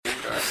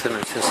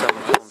Sinner since some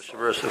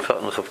Shavuos of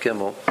Cotton of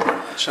Kimmel.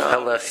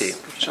 Halachi.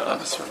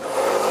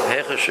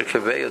 Hecha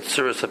shekavei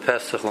tzuras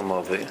hapesach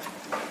l'mavi.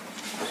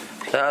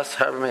 Das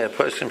haben wir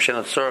poskim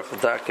shenat zorach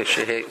l'daka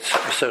shehet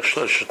b'sech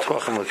shlosh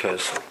tvachim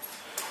l'kosel.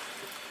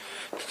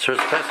 Tzuras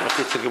hapesach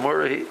machitz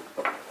Gemara.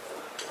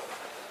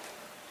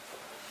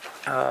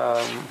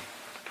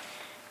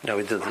 No,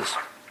 we did this.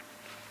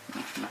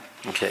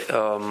 Okay.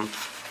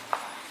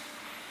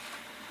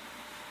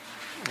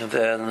 And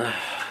then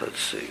let's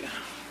see.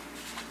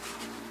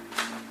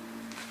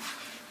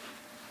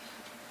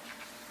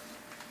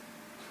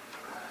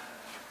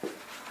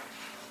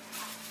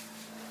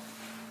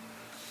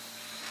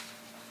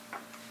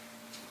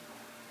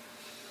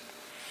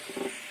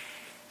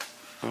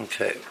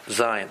 Okay,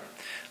 Zion.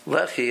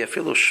 Lechi,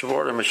 afilu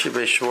shvorim,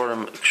 ashibei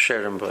shvorim,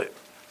 ksherim boy.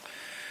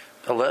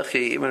 A lechi,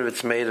 even if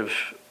it's made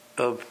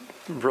of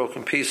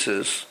broken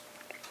pieces,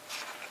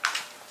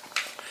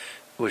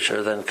 which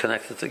are then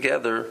connected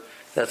together,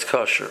 that's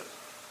kosher.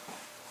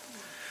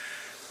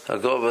 I'll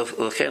go with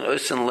lechen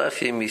oisin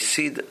lechi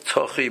misid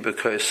tochi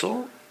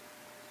bekosel.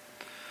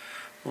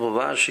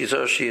 L'vash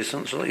yizar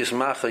shiyisn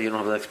yismacha. You don't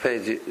have the next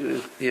page.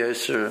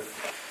 Yiser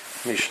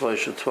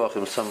mishloish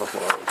tvachim samach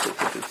la'aretz. I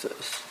think it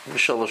says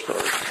mishalosh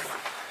la'aretz.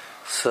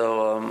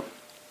 So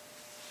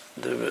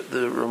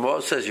the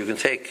Ramah says you can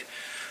take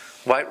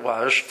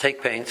whitewash,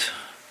 take paint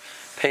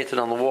it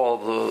on the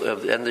wall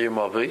of the end of your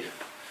mavi,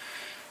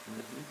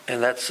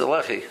 and that's a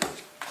lechi.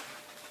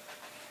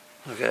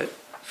 Okay,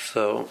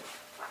 so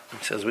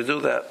it says we do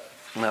that.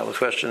 Now the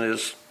question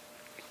is,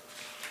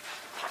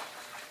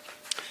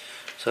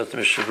 so the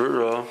Mishnah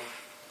Brurah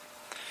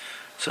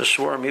says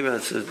shwarm, even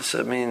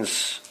it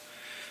means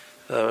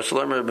they're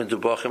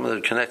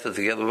connected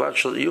together.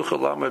 As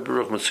long as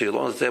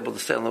it's able to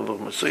stand on the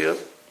Matsuya.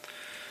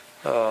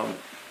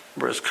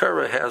 Whereas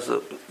Kara has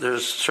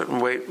there's certain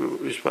weight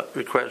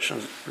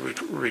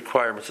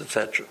requirements,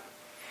 etc.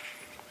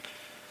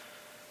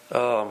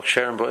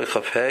 Sharon boy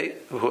chafei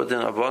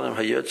v'hodin abonim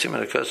hayotzim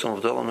and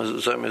akosem v'dolam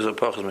zayim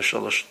izopachas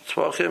mishalosh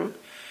tvachim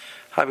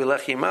havi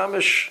lechi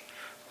mamish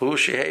v'hu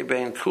shehei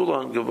bein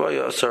kulon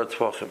gavoya asar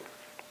tvachim.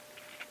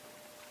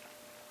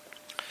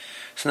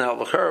 So now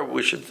l'char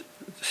we should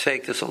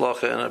take this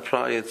halacha and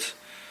apply it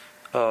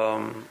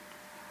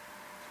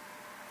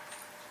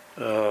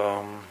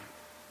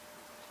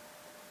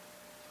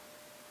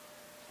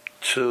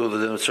to the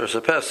din of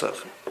Tzuras Pesach.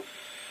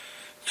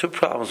 Two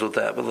problems with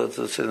that, but let's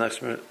say the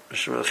next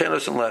Mishnah.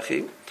 Chenos and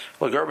lechi,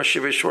 lagar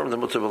mashivei shvorm the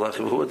mutar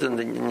b'lechi. Who did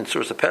the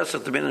Tzuras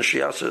Pesach the min and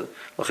shiyasa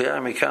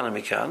lachiyah mikan and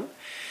mikan.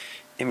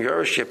 Im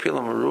yorish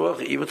yapilam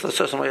ruach even to the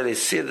session where they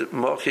see it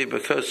mochi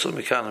bekosel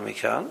mikan and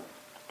mikan.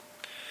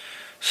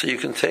 So you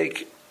can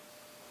take,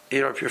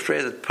 if you're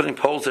afraid that putting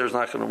poles there is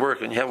not going to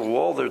work, and you have a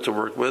wall there to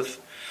work with,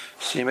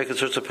 so you make a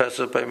Tzuras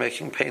Pesach by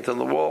making paint on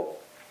the wall.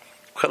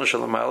 So you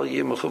can it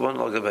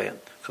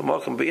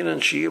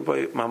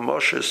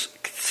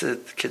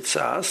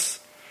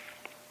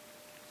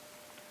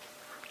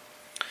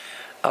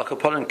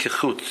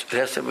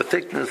has to have a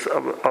thickness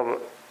of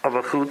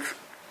a chut,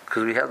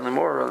 because we had in the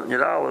Morah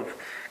in Olive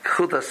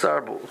chut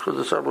asarbo. Chut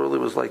asarbo really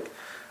was like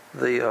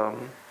the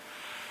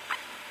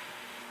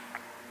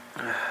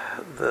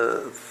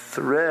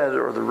thread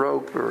or the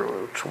rope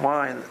or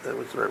twine. That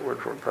was the right word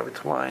for it, probably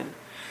twine,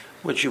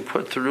 which you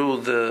put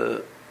through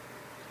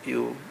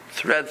you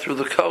thread through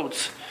the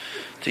coats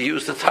to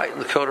use to tighten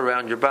the coat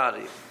around your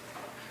body.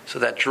 So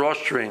that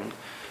drawstring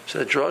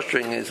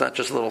is not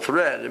just a little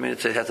thread. I mean,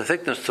 it has a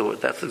thickness to it.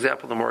 That's the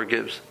example the Morah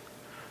gives.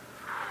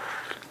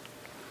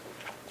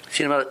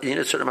 You need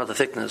a certain amount of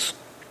thickness.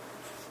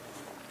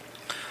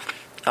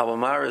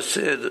 Awamara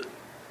said,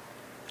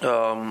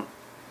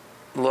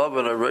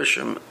 Laban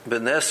Aroshim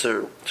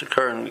Beneser to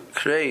Kern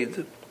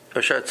Kraid,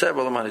 it's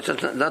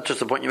not just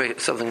the point you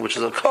make something which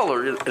is a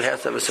color, it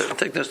has to have a certain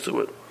thickness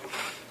to it.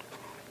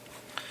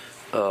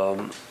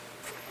 So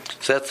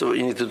that's what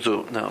you need to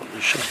do. Now,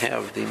 you should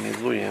have the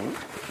Miluyim,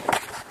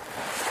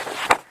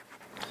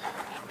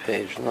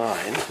 page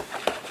 9.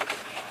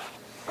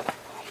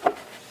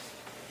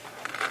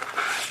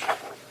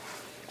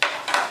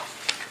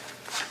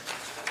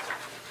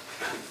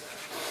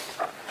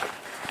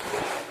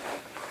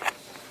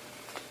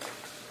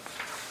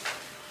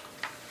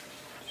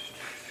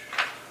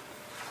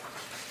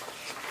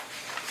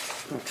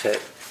 Okay.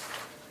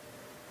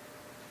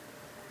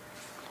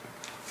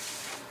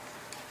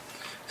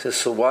 Says,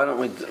 so why don't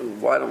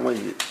we,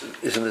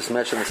 isn't this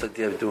mentioned, this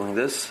idea of doing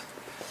this?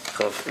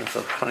 In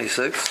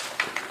 26.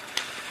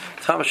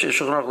 Thomas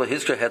Shulchan Aruch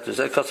leHizkar heter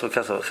zeh kasav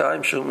kasav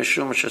chaim shum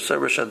mishum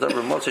shesever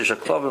shadaber motzi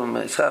shaklovim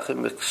meitzachim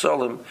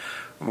miksolim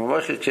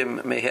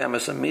u'morchikim mehem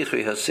es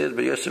amichri hasid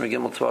b'yosem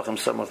gimel tvachim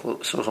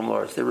samachim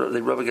lords. They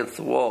rub against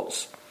the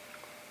walls.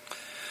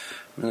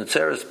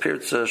 Minutzeres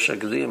pirtza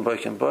shagdim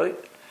boikim boy.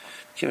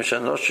 Kim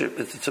shanoshim.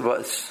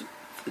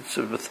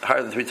 It's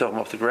higher than 3 tefachim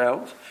off the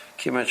ground.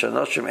 Kimen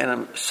shanoshim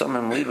enam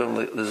samim libam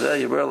lezeh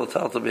yiber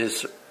l'talta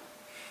b'hisr.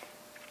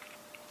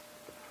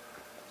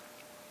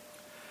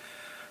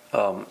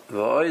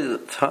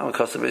 V'oid tam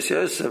kasav es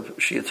Yosef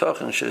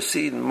shiyatochen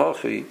shesid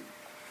mochi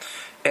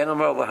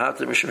Enomar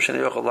lahatir mishum sheni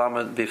yochel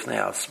lamed bifnei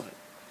atzmai.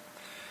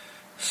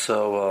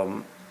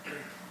 So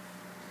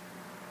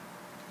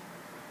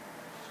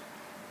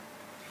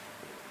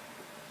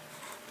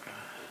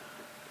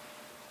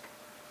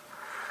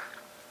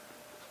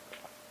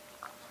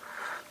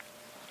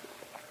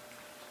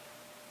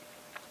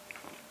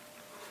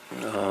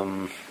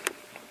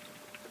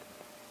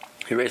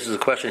he raises a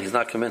question. He's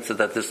not convinced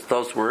that this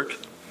does work.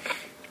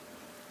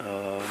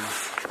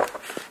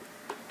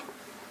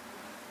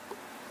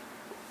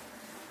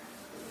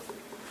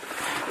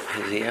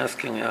 Is he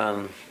asking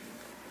on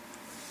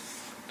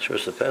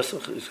Shursa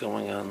Pesach? He's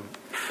going on.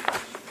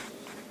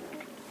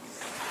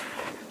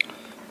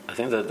 I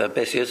think that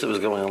Beis Yosef was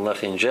going on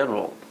Lechi in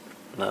general,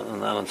 not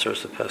on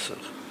Shursa Pesach.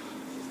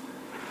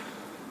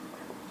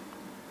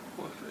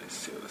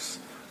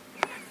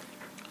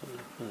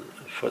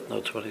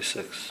 Footnote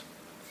 26.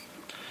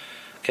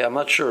 Okay, I'm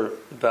not sure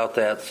about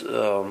that.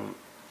 In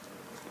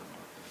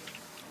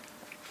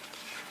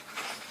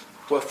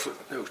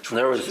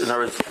other words,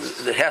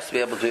 it has to be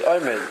able to be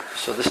omed.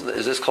 So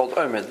is this called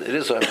omed? It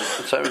is omed.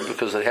 It's omed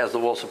because it has the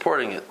wall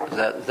supporting it.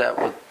 Is that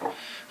what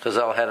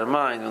Chazal had in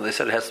mind when they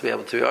said it has to be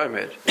able to be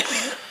omed?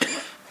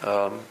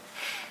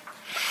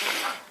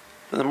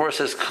 And the Morah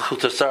says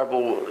Chut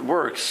Sarbel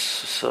works.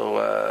 So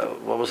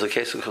what was the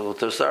case of Chut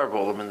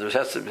Sarbel? I mean, there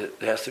has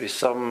to be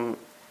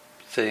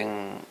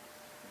something.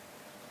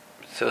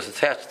 So it's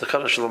attached to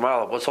Kana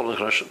Shalamala. What's holding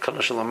Kana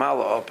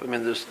Shalamala up? I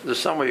mean, there's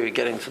somewhere you're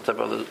getting some type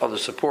of other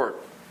support.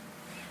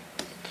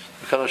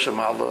 Kana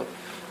Shalamala.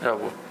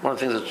 One of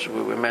the things that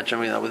we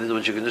mentioned,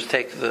 was you can just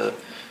take the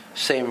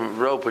same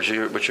rope which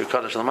your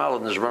Kana Shalamala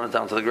and just run it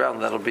down to the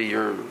ground. That'll be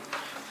your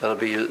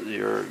oimade,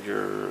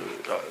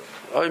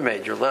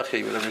 your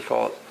lechi, whatever you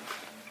call it.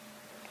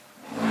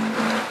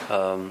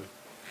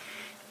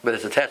 But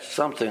it's attached to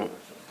something.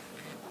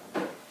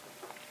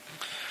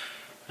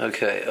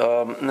 Okay.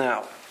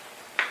 Now.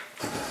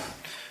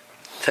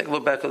 Take a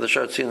look back at the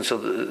Shartzin. So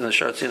in the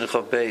Shartzin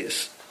Chav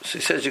Beis, so he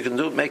says you can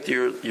make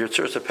your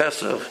tzursa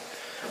pesach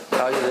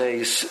how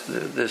the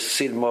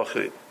seed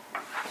mochi.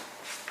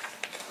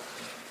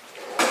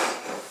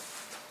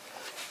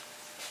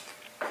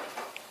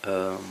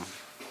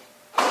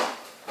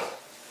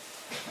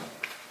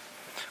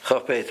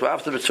 Chav Beis.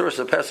 After the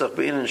tzursa pesach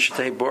being in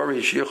shtei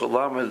bori shiyuchol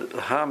lamed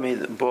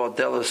hamid bo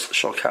delis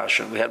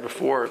shalkashin. We had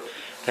before. It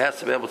has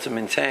to be able to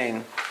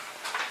maintain.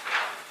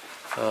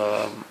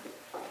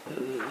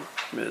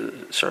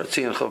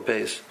 Shartzin Chav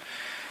Beis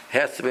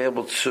has to be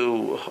able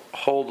to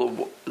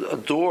hold a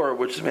door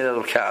which is made out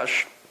of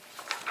cash.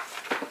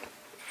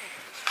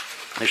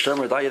 Which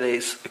Shmuel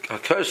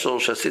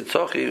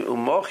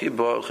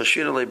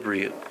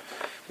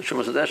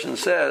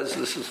says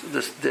this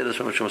did is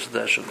from Shmuel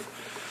Sedeshin.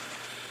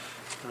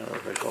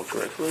 If I recall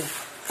correctly.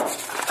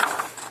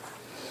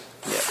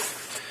 Yeah.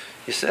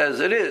 He says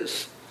it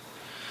is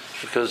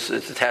because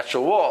it's attached to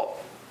a wall.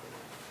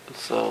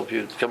 So if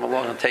you come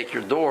along and take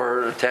your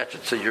door and attach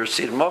it to your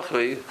seed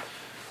machli,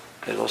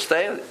 it'll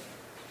stay in it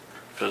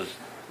because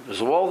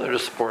there's a wall there to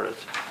support it.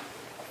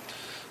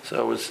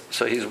 So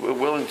he's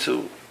willing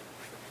to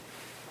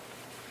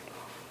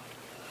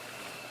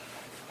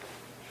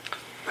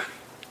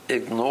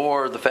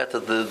ignore the fact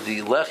that the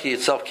lechi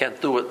itself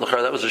can't do it.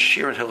 That was a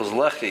shear in Hil's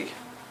lechi.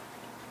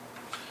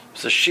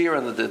 It's a shear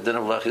in the din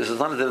of lechi. This is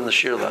not a din in the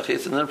shear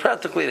lechi. And then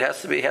practically it has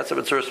to be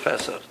Tzuras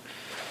Pesach.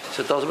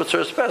 So it does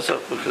Tzuras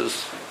Pesach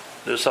because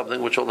there's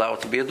something which will allow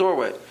it to be a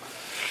doorway.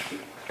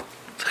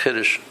 It's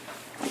Chiddush.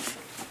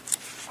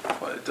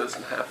 Well, it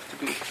doesn't have to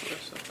be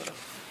Tzuras Pesach.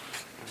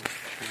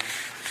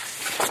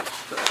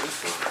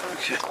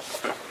 Okay.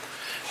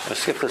 I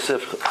skip the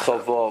Seif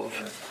Chavov.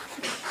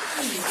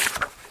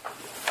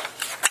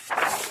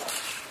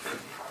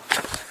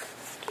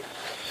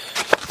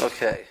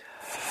 Okay.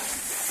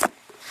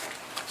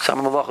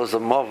 Some Malach is a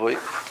Mavui.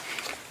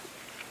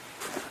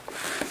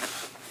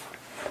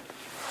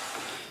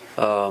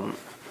 Hadam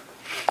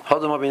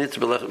abinit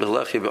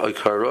belechi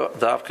be'oikara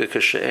davke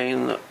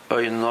kashein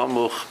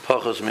oinamuch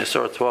pachas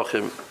mesar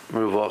tvachim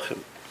meruvachim.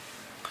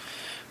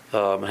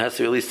 It has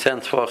to be at least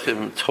 10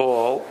 tvachim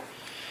tall,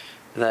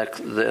 and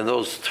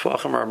those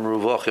tvachim are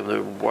meruvachim.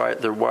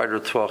 They're wider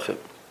tvachim.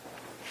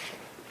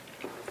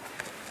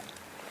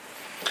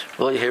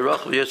 Well,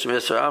 Yeherach v'yosem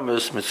eser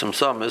amis mitzum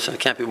samis, and it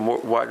can't be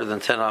wider than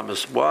 10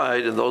 amis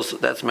wide, and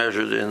that's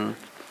measured in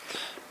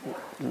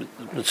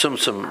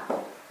mitzum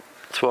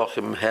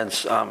tvachim,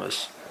 hence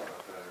amis.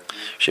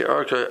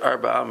 She'arka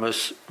arba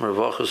amis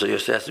meruvachos. So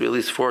it has to be at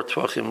least 4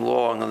 tvachim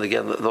long, and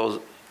again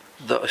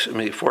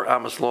 4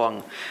 amis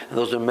long, and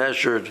those are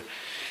measured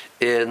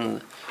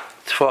in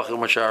tvachim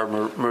which are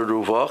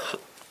meruvach.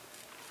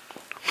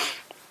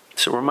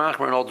 So we're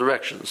machmer in all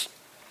directions.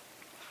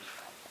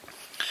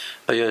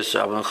 The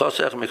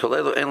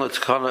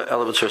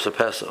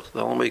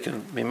only way you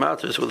can be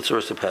matter is with the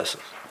Tzuras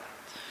Pesach.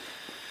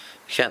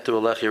 You can't do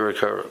a lechi or a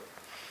kara.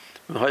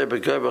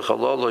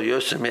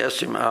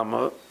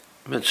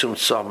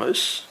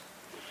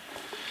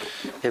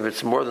 If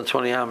it's more than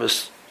 20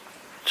 amas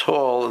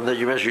tall, and then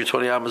you measure your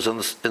 20 amas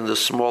in the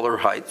smaller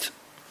height.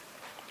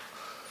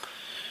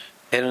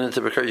 And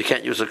into Bekar, you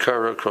can't use a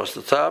kara across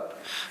the top.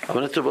 And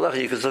into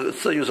Belechi, you can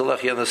still use a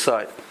lechi on the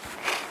side.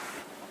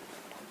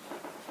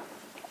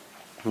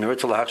 But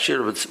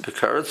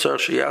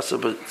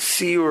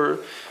seer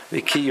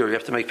vikir, you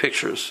have to make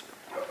pictures.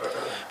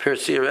 So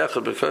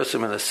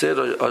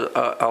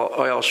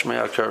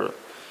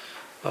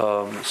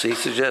he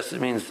suggests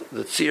it means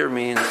that seer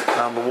means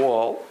on the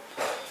wall.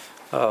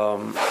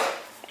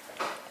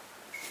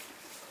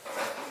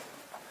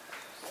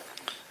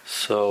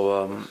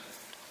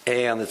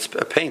 And it's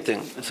a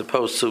painting as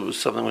opposed to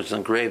something which is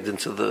engraved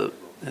into the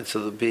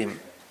beam.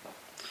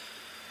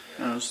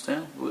 I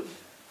understand.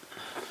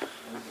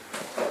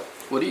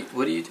 What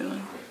are you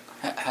doing?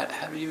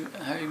 How are you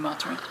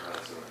monitoring?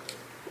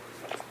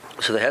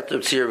 So the head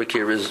of seer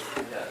vikir is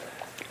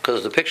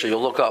because the picture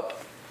you'll look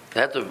up. The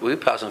head of we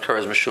pass on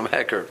as mishum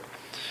heker.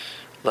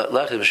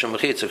 Left is mishum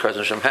mechitza, kar is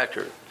mishum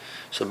heker.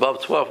 So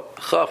above 12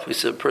 chaf, we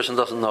said the person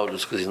doesn't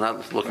notice because he's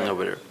not looking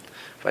over there.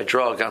 If I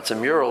draw a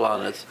mural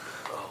on it,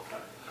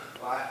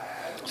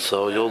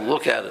 so you'll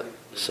look at it.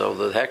 So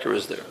the heker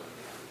is there.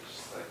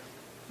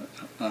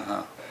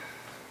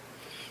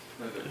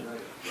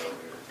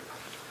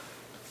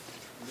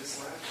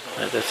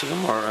 Right, that's a good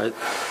more, right?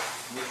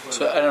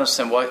 So I don't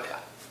understand why.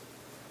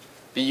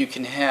 But you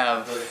can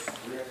have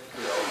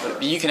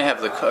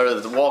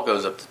the wall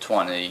goes up to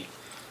 20,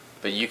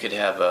 but you could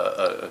have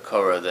a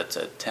Korah that's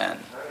at 10.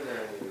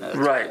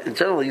 Right. And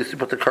generally, you used to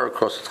put the car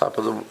across the top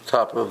of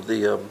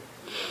the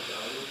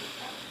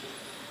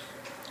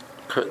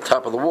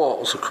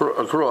walls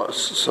across.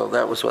 So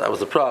that was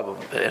the problem.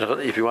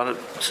 And if you want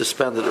to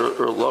suspend it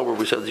or lower,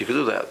 we said you could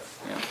do that.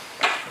 Yeah.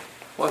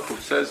 What who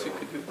says you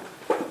could do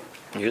that?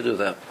 You could do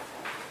that.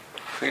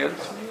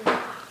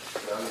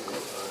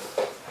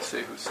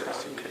 Say who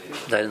says you could do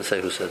that. I didn't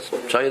say who says.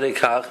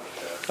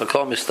 I'll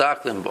call me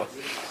Stockton.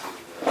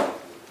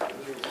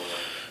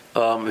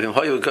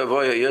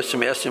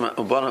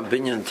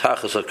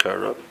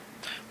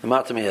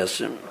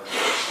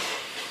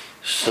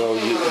 So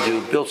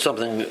you built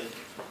something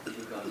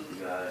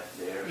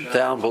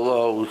down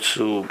below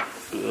to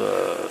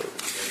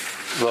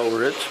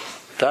lower it.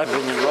 That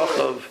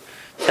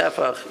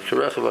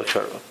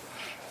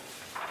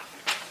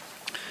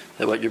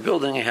what you're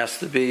building has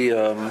to be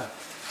a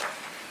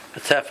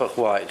tefach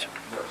wide.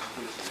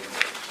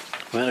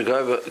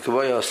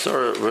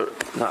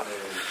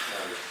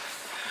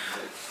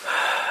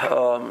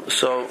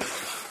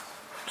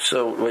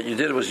 So what you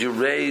did was you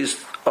raised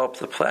up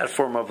the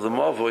platform of the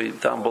mavoi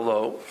down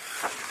below,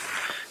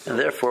 and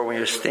therefore when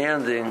you're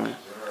standing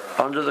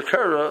under the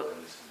kara,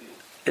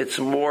 it's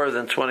more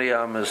than 20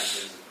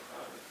 amas.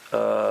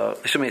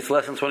 It's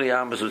less than 20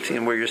 amas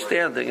between where you're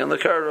standing and the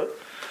kara.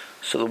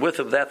 So the width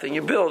of that thing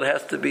you build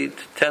has to be 1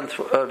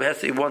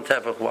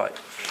 tefach wide.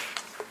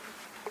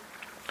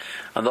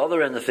 On the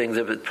other end of things,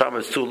 if the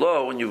problem is too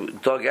low, when you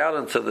dug out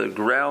into the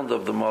ground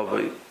of the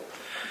mavoi,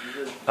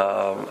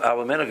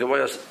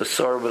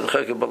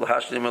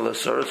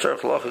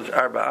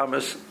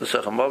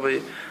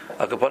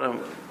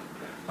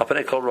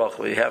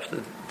 you have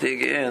to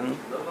dig in. It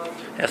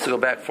has to go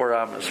back 4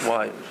 amas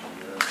wide,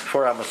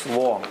 4 amas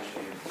long.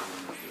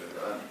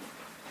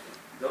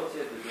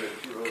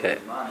 Okay,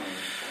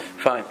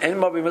 fine.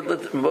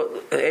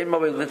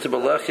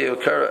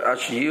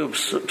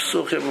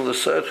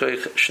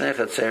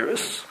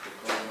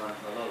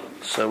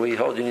 So we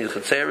hold you need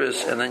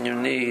chatzeris, and then you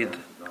need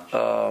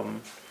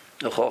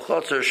the chol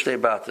chatzer shtei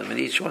batim, and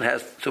each one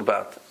has 2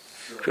 batim.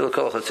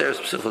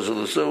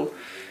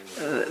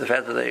 The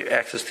fact that they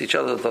access to each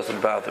other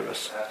doesn't bother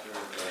us.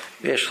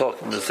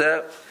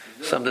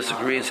 Some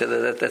disagree and say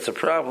that that's a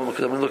problem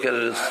because when we look at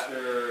it as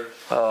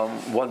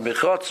one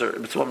bichatzer.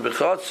 If it's one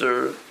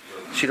bichatzer,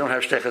 so you don't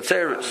have shtei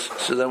chatzeris.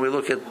 So then we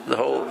look at the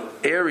whole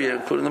area,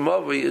 including the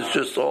mavoi, is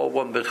just all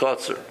one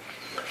bichatzer.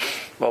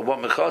 Well,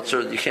 one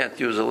bichatzer, you can't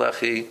use a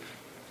lechi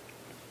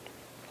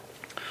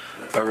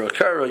or a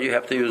kara, you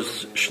have to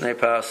use shnei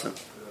pasim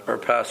or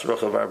pas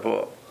rochav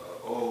arbo.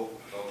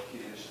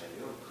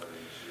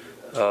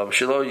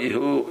 Shelo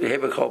yehu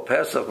yeheva kol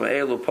pesach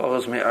me'elu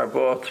pachos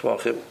me'arbo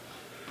tvachim.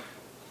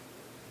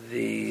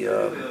 The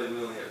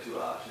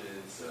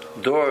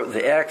door,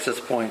 the access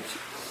point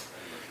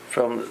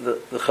from the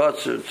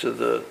chatzor to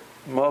the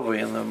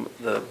mavoi and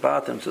the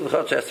bottom to the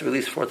chatzor has to be at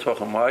least 4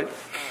 tvachim wide.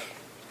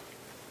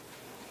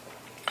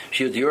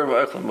 You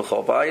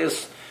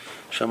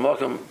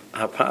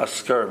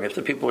have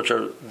the people which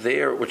are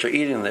there, which are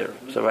eating there.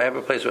 So if I have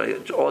a place where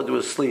all I do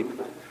is sleep,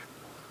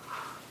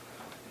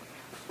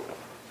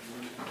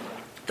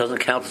 it doesn't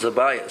count as a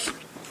bias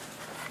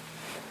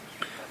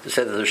to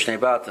say that there's shnei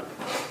batim.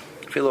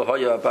 Filo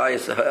hoya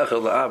bias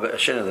ha'echel la'abe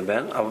ashen the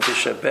ben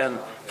avishah ben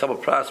couple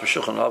pras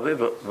v'shulchan aviv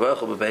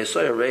v'echel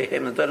b'beisoy rei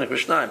hem nedanik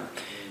v'shnayim.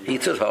 He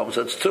eats at home,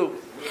 so it's 2.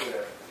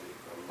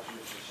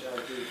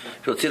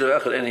 The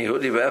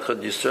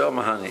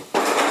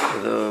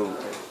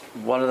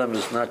one of them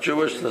is not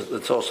Jewish,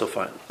 that's also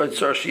fine. The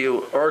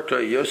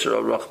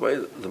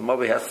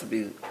mavoi has to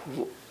be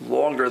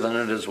longer than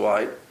it is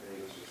wide.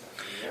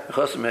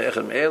 Chosim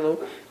me'echem elu,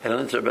 and an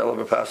inter be'ela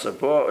b'pasa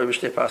bo, or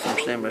b'shtei pasim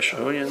shnei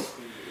meshuyin,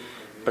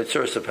 by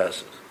tzuras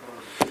Pesach.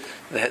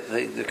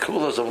 The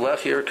kulas of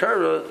lechi or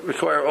kara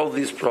require all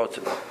these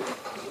protein.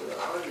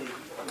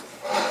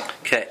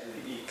 Okay.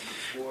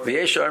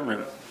 V'yesh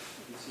armrim,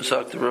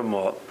 Zok the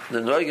Ramah, the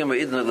noigim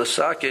v'idna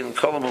l'sakin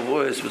kolam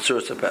avoyes with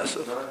tzuras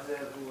Pesach.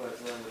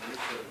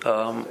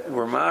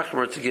 We're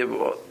machmer to give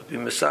be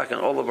misakin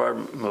all of our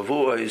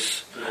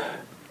mavois.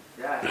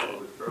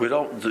 We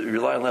don't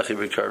rely on lechi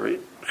v'kara,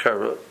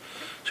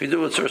 so we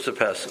do it tzuras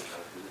Pesach.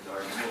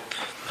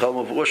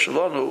 Kolam avoyes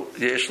shalonu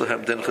yesh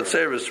lehem din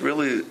chatzeres.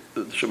 Really,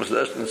 the Shemas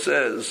Deshtin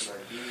says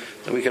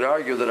that we can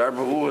argue that our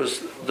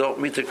mavois don't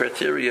meet the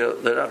criteria.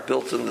 They're not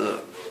built in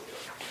the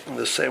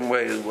same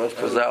way as what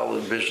Chazal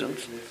envisioned,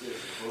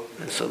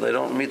 and so they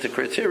don't meet the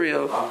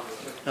criteria,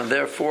 and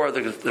therefore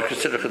they're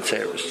considered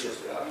chatzeres.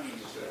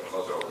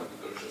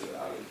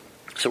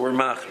 So we're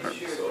machmer.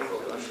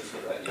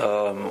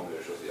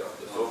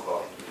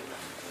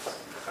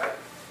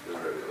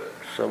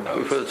 So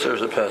we put the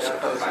tzuras Pesach.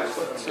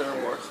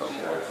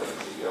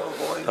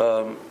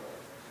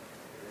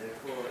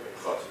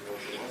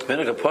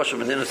 Vinegar pasha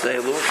medina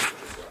seilu.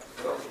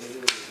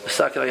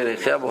 Sakin aged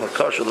echebel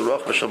hakasha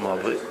l'roch b'shel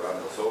mavli.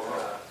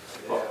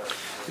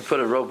 You put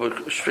a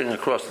rope string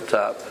across the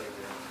top.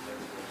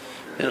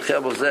 In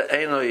echebel zeh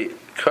einoi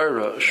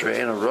kara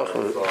shre'eino roch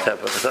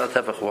tefach. It's not a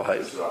tefach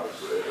wide.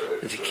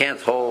 If you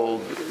can't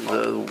hold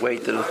the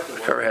weight that a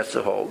kara has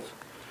to hold.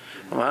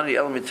 Mahani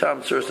el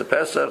mitam tzuras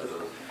Pesach.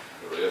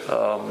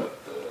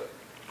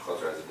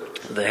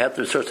 They have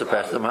to search the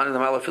Pesach. Mahani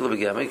l'mala filu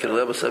b'gemi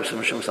k'lev b'sev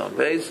shemishim sam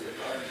beis.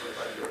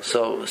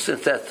 So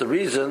since that's the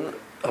reason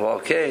of al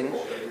kain,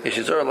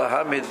 yeshizor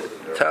lahamid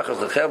tachas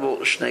l'chebel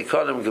shnei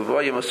kodim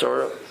gavoyim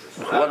asora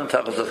one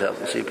tachas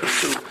l'chebel. So you put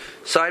two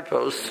side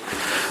posts,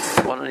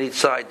 one on each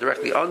side,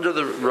 directly under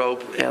the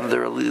rope, and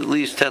they're at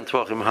least 10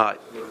 tvachim high.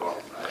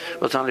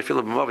 What's on the field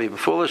of Mavi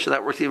Befoolish, and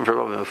that works even for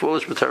Mavi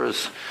Befoolish, but there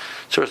is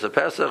source of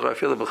Pesach, I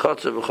feel the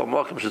Bechotzer, Bechol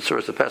Mokim should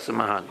source the Pesach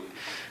Mahan.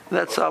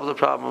 That solves the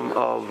problem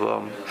of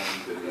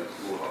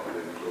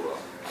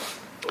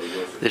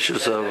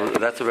issues of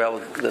that's a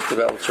valid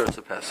source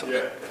of Pesach.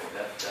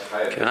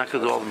 Okay, we're not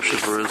going to do all the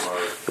Mishubaras.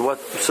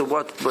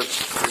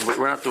 But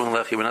we're not doing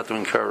Lechi, we're not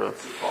doing Kara.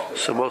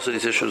 So most of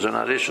these issues are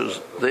not issues.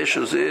 The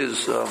issues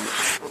is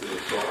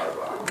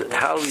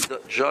how we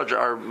judge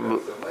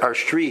our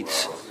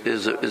streets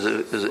is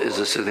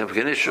a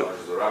significant issue.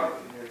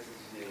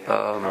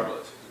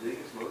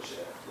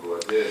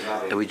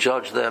 And we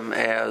judge them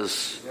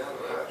as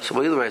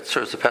either way, it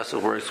serves the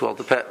Pesach works well,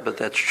 but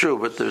that's true.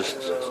 But there are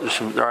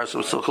some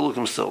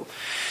chalukim still.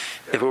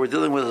 If we were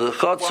dealing with a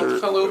chotzer,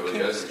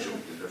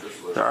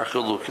 there are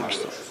chalukim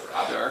still.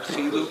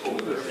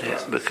 Yeah,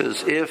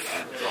 because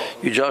if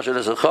you judge it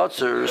as a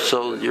chotzer,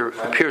 so your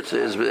pirza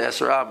is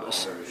Eser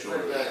Abbas.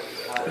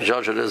 You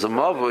judge it as a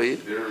mavui,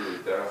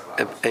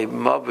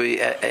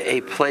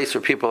 a place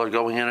where people are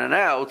going in and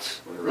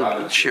out.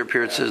 The sheer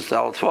pirza is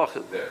Dalat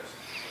Tvachim.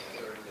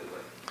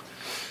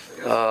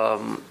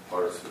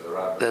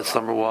 That's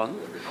number one.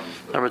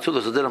 Number two,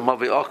 there's a din of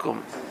mavi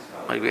akum,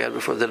 like we had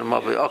before. Din of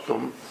mavi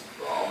akum.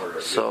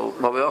 So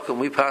mavi akum,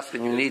 we pass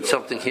when you need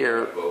something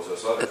here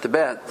at the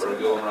bed.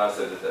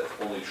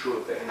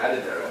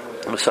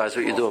 Besides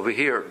what you do over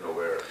here.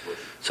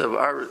 So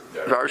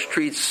our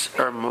streets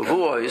are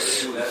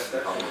mavois.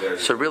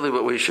 So really,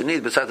 what we should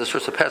need, besides the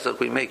source of Pesach,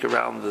 we make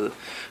around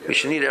we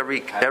should need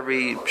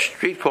every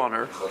street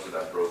corner.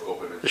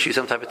 There should be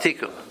some type of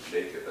tikkun.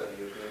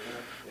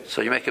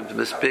 So you make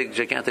this big,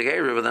 gigantic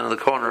area, but then in the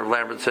corner of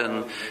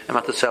Lamberton and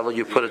Monticello,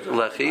 you put it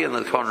Lechi, and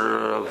the corner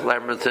of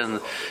Lamberton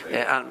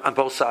on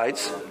both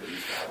sides.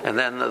 And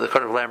then the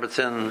corner of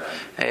Lamberton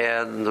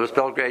and there was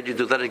Belgrade, you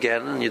do that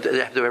again, and you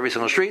have to do every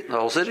single street in the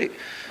whole city.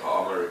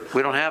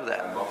 We don't have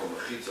that.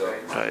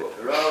 Right.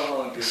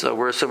 So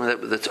we're assuming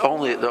that the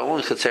only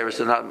chatzeres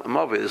are not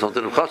mobi. There's no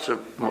din of chotzer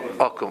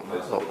akum.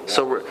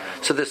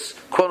 So this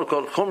quote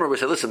unquote chumrah, we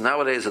say, listen,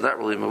 nowadays it's not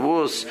really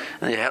mavus,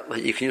 and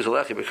you can use a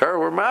lechi b'kar.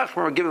 We're machmer,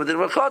 we're giving a din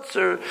of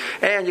chotzer,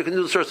 and you can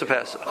do the source of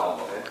Pesach.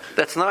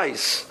 That's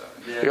nice.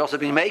 You're also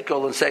being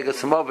makel and saying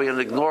it's mobi and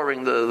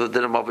ignoring the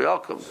din of mobi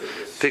akum.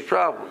 Big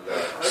problem.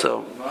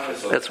 So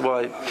that's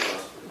why.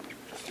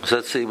 So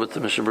let's see what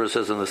the Mishnah Brurah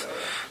says in this.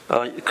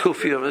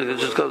 Kufi,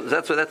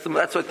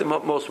 that's like the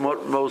most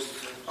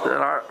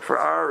for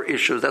our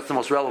issues. That's the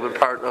most relevant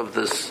part of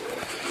this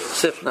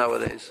sif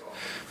nowadays.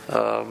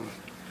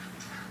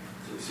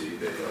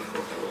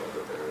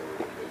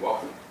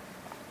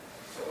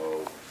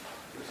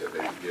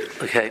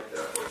 Okay.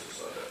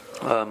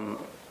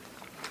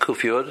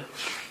 Kufiud.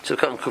 So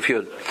come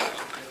Kufiud.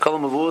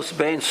 Kolam avus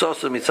bein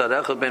sosa mitzad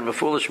echad bein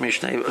mefulish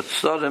mishnei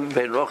tzodim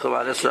bein rochav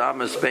ad eser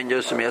amas bein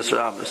yosem yeser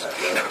amas.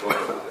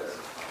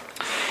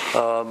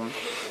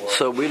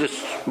 So we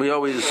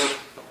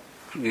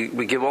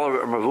give all of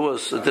our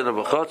mavuas a din of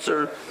a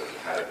chotzer,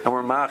 and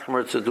we're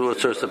machmer to do a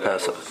tzursa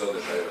Pesach.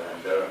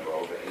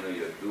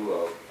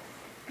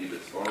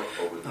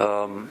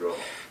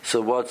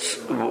 So what's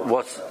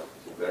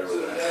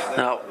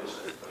now?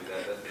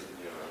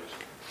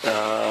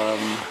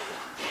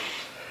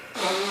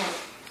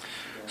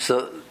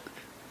 So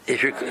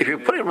if you're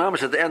putting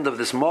mamash at the end of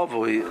this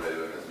mavui,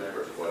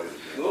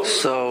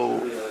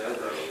 so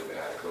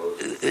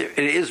it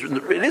is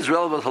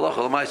relevant halacha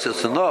l'maisa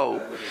to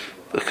know,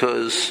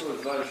 because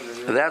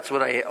that's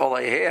what all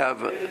I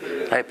have.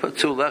 I put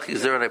two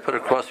lechis there and I put a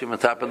crossbeam on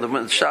top, and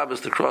the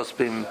Shabbos the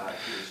crossbeam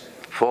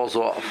falls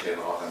off.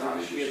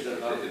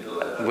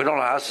 We don't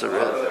ask it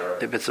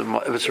if it's a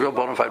real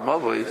bona fide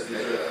mavui,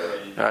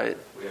 right?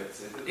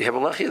 You have a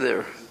lechi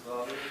there.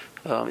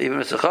 Even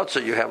if it's a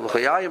chatzah, you have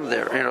l'chayayim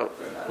there,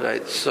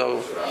 right?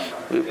 So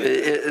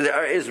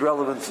there is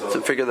relevance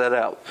to figure that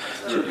out.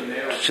 So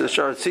the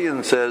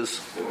Sharatzian says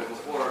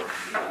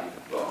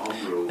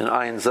in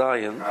Ayin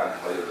Zion.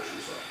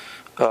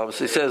 So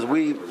he says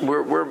we do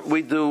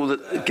the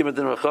gimel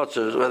din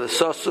chatzah whether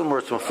sasum or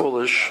it's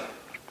foolish.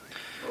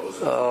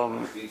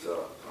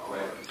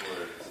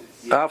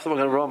 After we're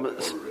going to run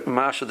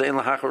masha dein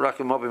lahachar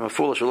rakim mabim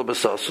foolish a little bit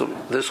sasum.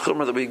 This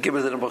chumrah that we give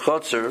it in a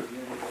chatzah.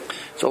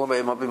 So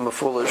it might be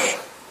foolish.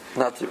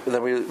 Not to,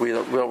 then we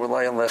don't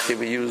rely on lechi.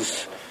 We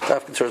use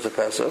after terms of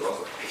Pesach.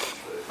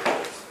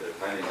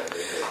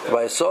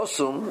 By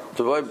sosum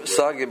the boy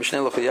sagi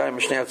b'shnei lochayim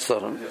b'shnei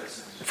atzarim.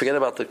 Forget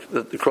about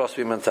the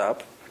crossbeam on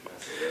top.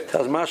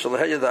 Taz mashal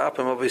lehaya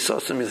da'apim of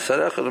sosum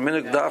yisarecha the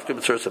minuk da'afke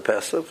b'terms of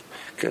Pesach.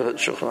 Kevet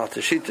shulchan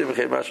atishiti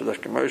v'chein mashal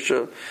dashke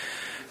Moshe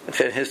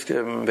v'chein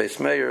hiskim beis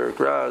meir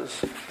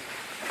graz.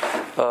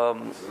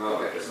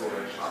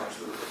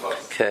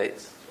 Okay.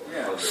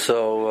 So,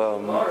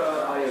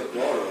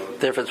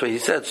 therefore, that's what he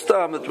said.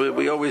 Stam that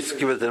we always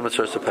give it the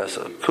mitzvah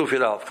Pesach.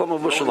 Kufir Alf. Kol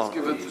mavu shalom.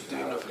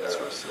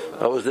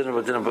 Always dinner,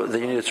 but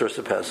you need a source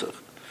of Pesach.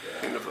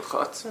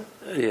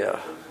 Yeah.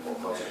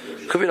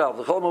 Kufir Alf.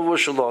 The kol mavu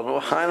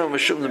shalom. Hainu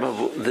mishum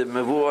the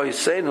mavu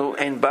oisenu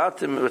ein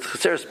batim with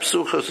chaseres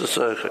psuchos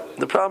u'soicher.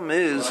 The problem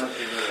is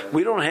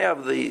we don't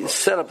have the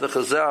setup the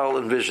Chazal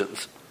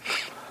envisions.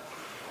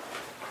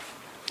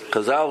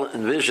 Chazal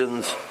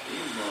envisions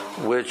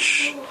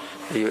which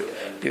you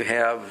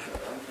have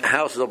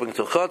houses opening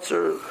to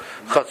chutzner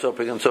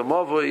opening to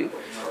mavui.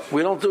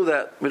 We don't do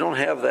that. We don't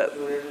have that.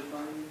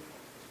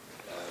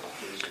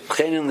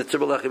 He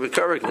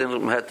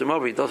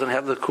doesn't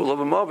have the cool of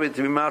a mavui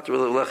to be matter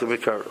with a lechi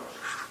b'kara.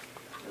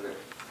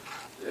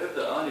 If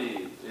the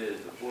ani is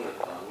before the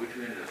time, which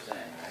we understand,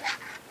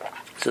 right?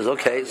 Says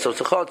okay, so it's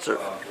a chutzner.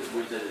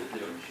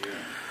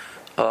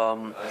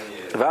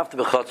 If after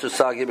the chutzner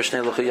sagi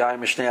b'shnei l'chayayim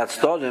b'shnei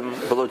atzodim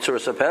below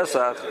tzuras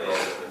Pesach.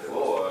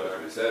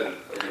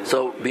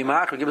 So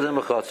b'makar give them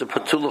a chutzner,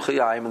 put two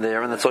l'chayayim in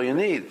there, and that's all you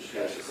need.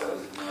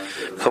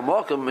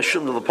 Chamokim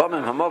mishum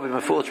l'pamim hamavim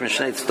mefulich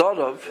b'shnei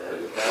atzodim.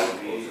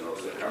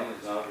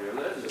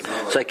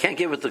 So I can't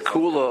give it the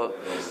kula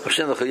of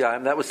shnei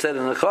l'chayayim. That was said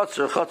in the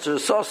chutzner. Chutzner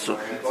is sosu.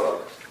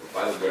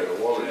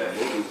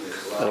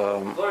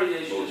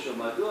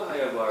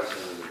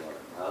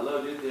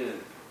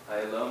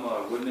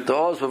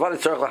 Those b'vali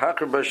tzarich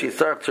l'hakar b'shi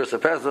tzarich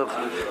tzarich pesach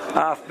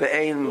af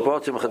be'ein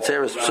botim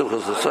chatzeres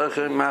psuchas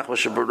l'tzarich mach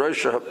v'she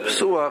b'roisha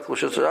psuach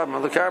v'she tzarich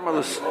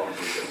l'karmelis.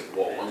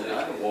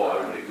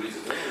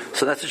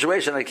 So in that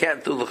situation I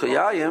can't do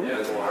l'chayayim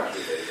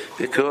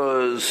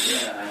because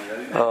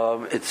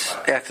it's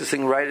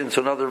accessing right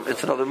into another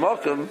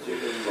mokum,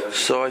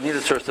 so I need a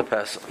tzarich to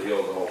pesach.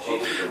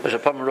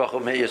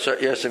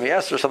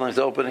 Sometimes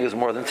the opening is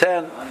more than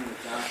 10.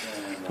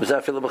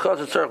 Therefore,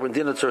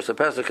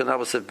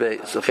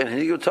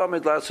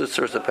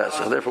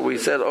 we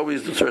said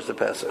always do tzurus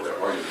Pesach.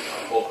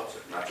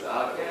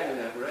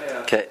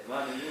 Okay.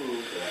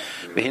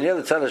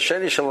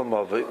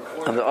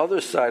 On the other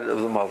side of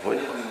the mavui,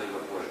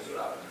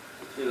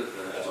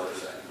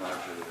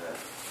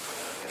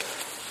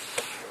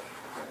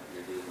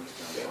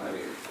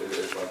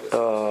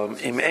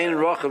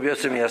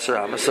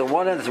 so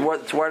one end is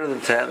it's wider than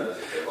 10,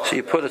 so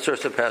you put a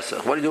tzurus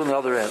Pesach. What do you do on the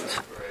other end?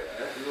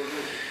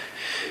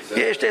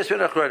 If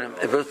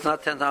it's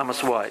not 10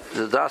 amas wide,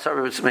 the das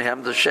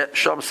mehem the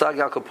shom sag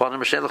al kaponim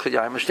mishnei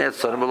l'chayim mishnei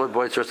tzadim below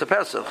boy tzurus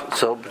Pesach.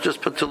 So just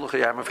put two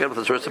l'chayim and forget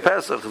about the tzurus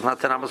Pesach. It's not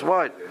 10 amas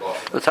wide.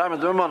 The time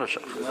of the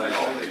monashach.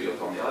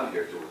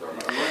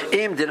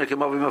 Im dinner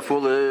kemavim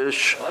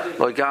foolish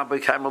like gambe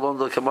kamalon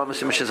the kamam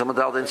mishnei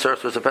zamadal den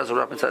tzurus Pesach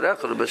rap inside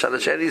echad but shad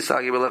sheri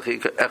sagi belachi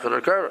echad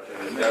or.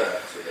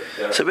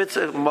 So it's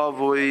a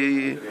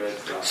mavui,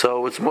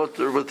 so it's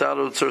mutter without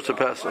a tzurus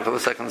Pesach on the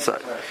second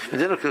side.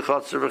 Dinner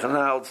kechatzer.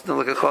 Now it's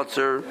like a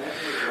chotzer,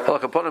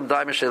 like upon him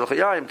daim shel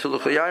l'chayim to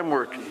l'chayim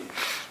work.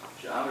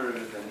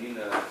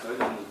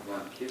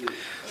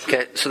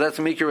 Okay, so that's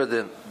mikra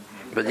adin.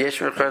 But yesh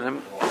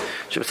mechanim,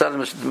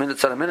 shebtzad minute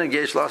tzad minute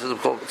yesh losses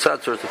of called tzad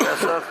tzurus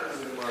Pesach.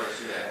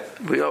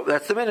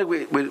 That's the minute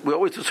we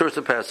always do tzurus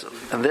Pesach,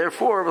 and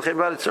therefore v'chein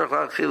b'adi tzarich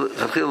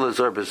l'achil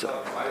l'zor b'zeh.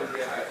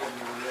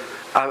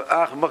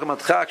 Ach mokam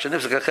atchak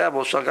shenifzek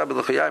achabel shagab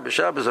l'chayim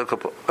b'shabbos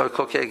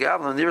kokei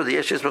gavlan near the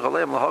yeshis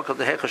b'chalem lahokal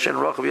the hechashen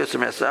rochav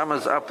yosem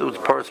yasamas up to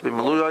parts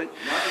b'meluyoi.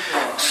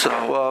 So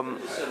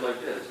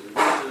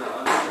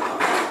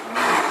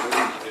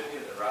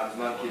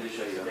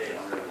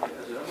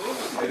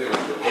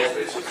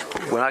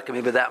we're not going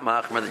to be that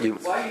machmer that you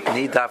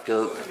need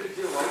dafka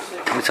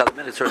mitzad the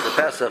minutes towards the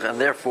Pesach, and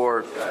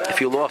therefore,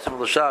 if you lost him on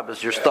the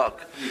Shabbos, you're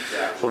stuck.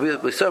 Well,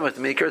 we saw with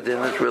the maker,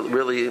 then it's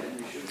really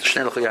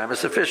shnei l'chayim is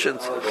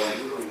sufficient.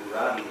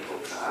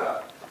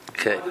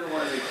 Okay.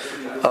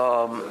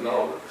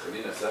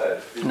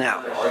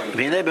 Now,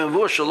 v'nei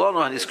b'mvur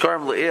shalonu and his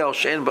karm le'el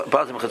she'en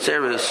batim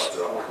chatzeres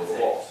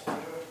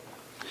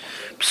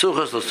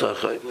psuchas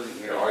l'sachai.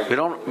 We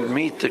don't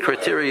meet the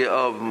criteria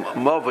of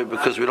Mavi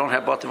because we don't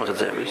have batim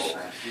chatzeres.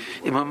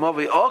 In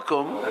Mavi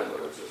akum,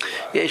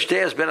 yesh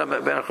deas ben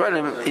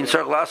achronim in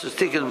tzarch lasus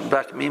tikkun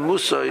bak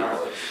mimusay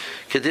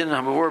kedin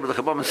hamavur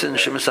b'lechabam and sin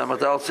shemisam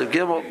adal tziv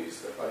gimel.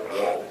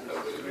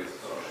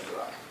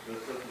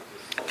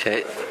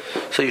 Okay,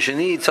 so you should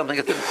need something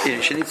at the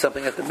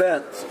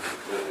bend.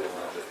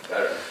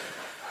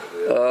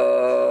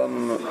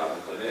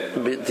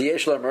 The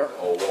yesh lemer,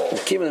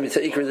 kimen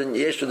mitzay ikri den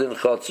yesh den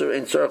chatzer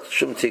in tzarch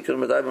shum tikkun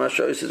medai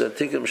b'mashoyis is a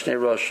tikkun m'shnei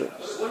rasha.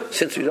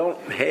 Since we don't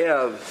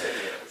have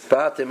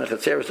batim and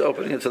chatzeres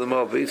opening into the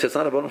mavi, so it's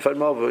not a bona fide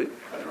mavi.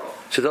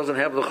 So it doesn't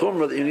have the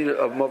chumrah that you need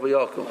of mavi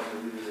yakum.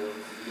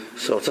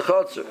 So it's a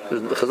chatzer.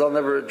 The Chazal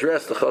never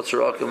addressed the chatzer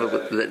yakum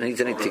that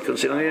needs any tikkun.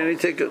 So you don't need any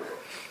tikkun.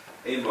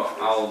 Some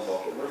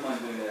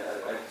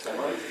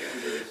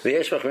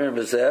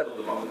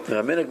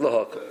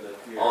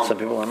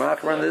people are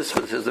not on this,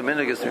 but it says the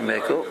minig is to be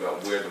mekel.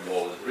 Where the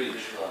wall is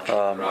breached,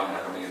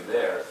 coming in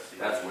there,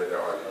 that's where there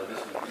are.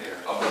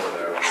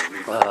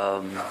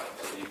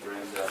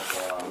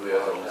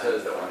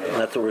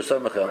 That's what we're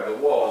saying. The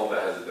wall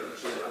that has a different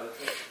shape.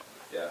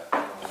 Yeah.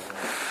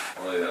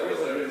 Only that was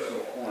very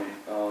little.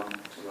 So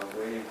I'm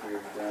waiting for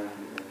your friend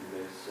in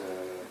this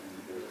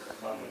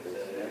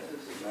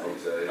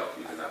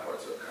Using that part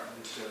to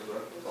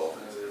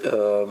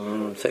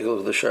Take a look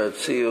at the Shad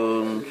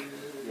Tziyun.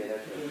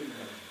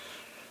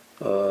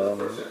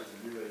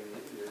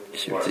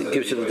 It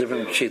gives you the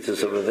different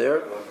cheetahs over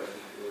there.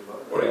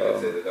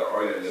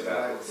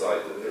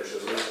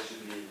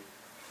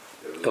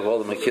 Of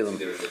all the Mekilim.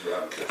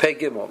 Pei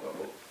Gimel.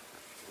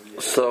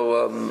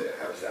 So,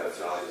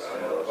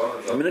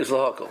 the minig is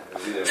lahakol.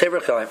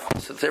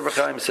 Seif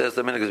Chaim says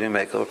the minig is being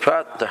mekel.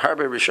 Prat the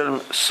harbe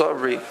rishonim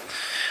savri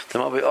the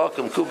mavi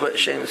akum kuba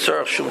shein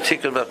tzarach shum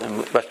tikkun bat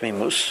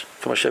mimus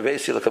kama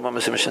shavesi l'kamam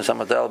mishin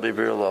samadal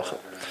b'bir lacha.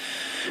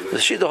 The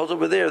shita holds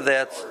over there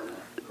that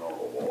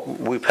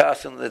we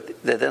pass in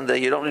that then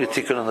you don't need a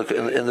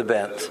tikkun in the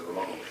band.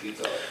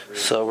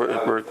 So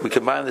we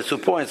combine the 2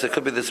 points. It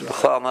could be this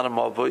b'chlal, not a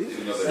mavi.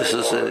 This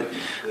is a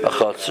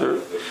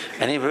chatzer,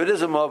 and even if it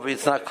is a mavi,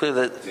 it's not clear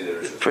that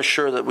for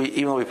sure that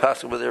even though we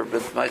pass over there,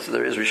 but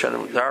there is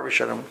rishonim, there are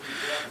rishonim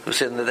who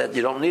say that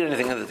you don't need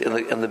anything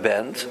in the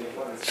bend.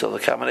 So the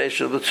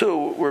combination of the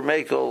two, we're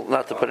makel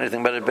not to put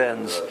anything but it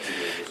bends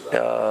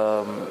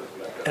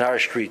in our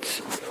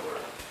streets.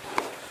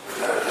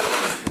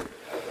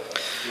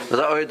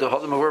 The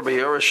holding word by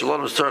Yorah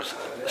Shalom Tzarch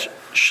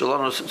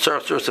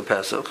to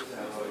Pesach.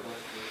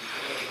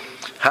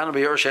 Hana by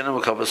Yorah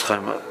Sheinu Mekabas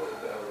Chayma.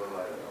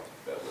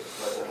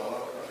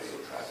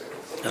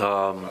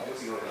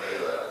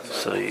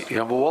 So you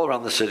have a wall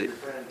around the city.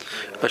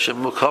 Hashem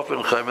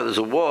Mekafin Chayma. There's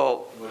a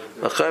wall.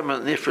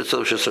 Chayma Nifrit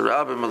so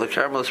Shesarabim the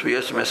Carmelis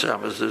V'Yosem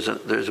Eseramas.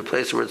 There's a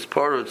place where it's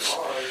parrots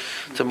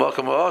to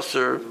Malkam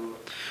Aser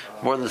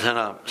more than 10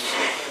 amos.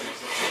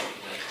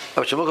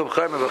 So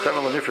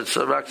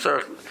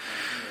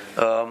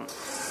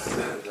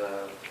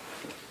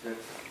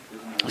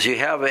you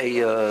have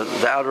the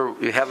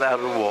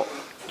outer wall.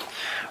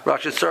 So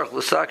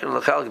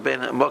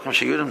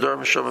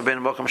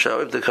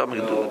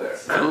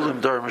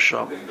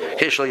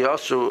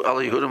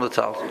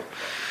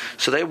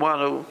they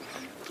want to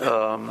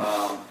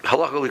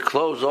halakhically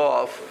close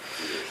off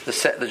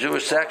the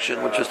Jewish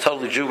section, which is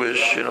totally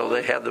Jewish.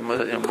 They had them.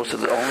 Most of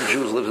the own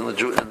Jews lived in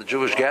the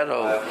Jewish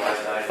ghetto,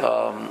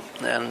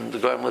 and the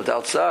Goyim lived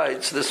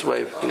outside. So this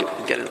way,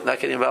 not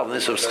getting involved in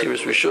this of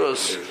serious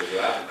rishus.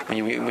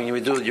 When you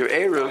do your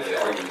Eruv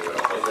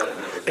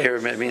I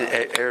mean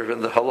Eruv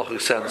in the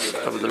halachic sense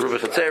of the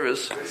Rubik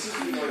Hatzeres,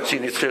 so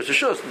you need serious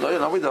rishus.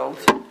 No, we don't.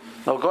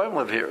 No Goyim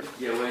live here.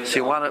 So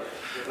you want to,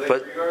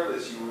 but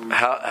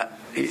how?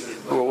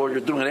 Well, you're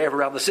doing an area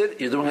around the city.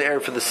 You're doing an area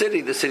for the city.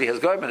 The city has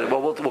Goyim in it.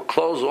 Well, we'll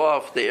close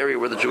off the area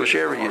where the Jewish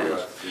area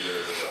is.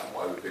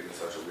 Why are we picking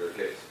such a weird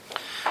case?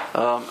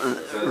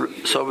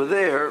 So over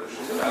there,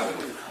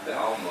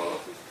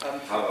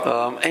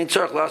 Ein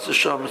Tzarch Lasses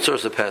Shom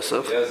Mitzvahs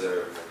Pesach.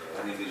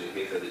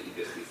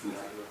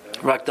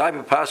 Rak dai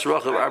b'pas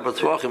rochav arba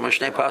tvachim or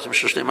shnei pasim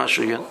shel shnei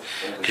mashugin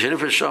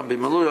kishenifet sham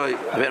b'meluyoy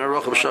ben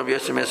rochav sham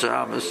yesem eser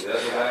hamas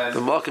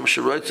b'makim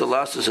sheroitz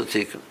lasses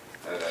atikun.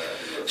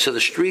 So the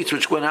streets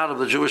which went out of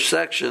the Jewish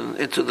section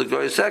into the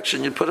Goy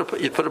section, you put a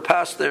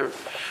pass there,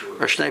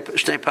 or shnei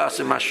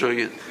pasim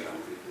mashugin.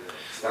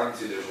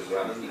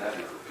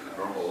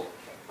 Normal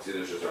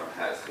siddur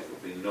has it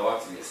would be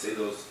knots and you see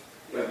those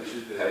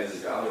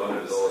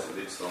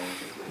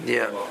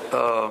Yeah.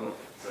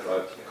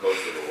 close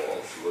to the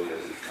walls,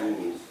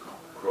 tools,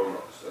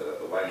 Kronos,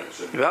 the wine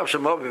should be.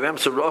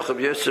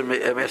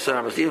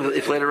 Even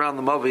if later on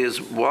the Mavi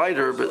is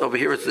wider, but over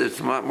here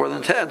it's more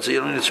than 10, so you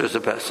don't need to serve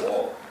the Pesach.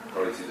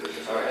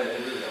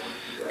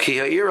 It's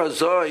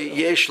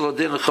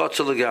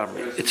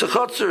a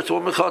chotzer, it's a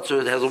woman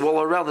chotzer, it has a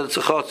wall around it, it's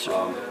a chotzer.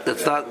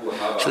 It's not,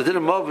 so the din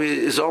of Mavi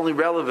is only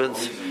relevant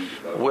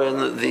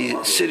when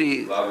the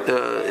city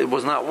it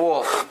was not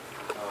walled.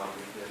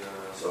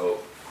 So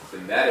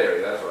in that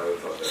area, that's what I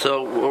would talk.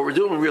 So what we're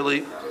doing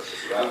really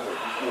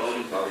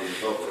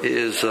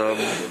is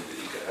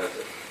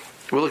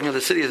we're looking at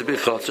the city as a big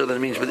chotzer. That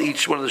means with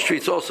each one of the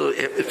streets also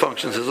it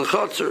functions as a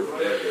chotzer.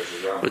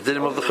 With the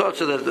name of the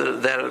chotzer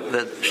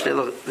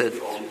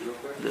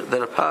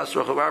that a pas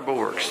rochav arba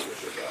works.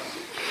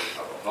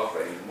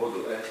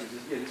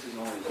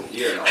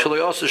 Shall we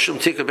also shum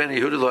tika ben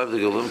Yehuda lo have the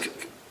gulum?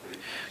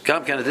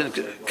 Gam kan didn't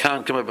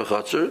come up a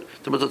chotzer.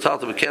 The middle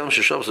talk of a kelim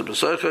sheshavs a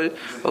besoichei.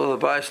 Although the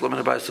bias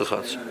lemon bias the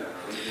chotzer.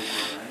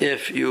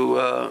 If you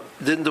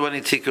didn't do any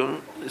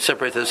tikkun,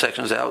 separate the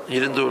sections out, you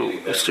didn't do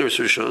a serious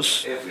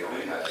rishos,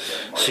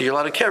 so you're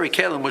allowed to carry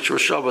kelim which were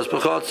shavas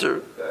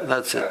b'chotzer, and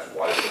that's it. That's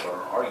why people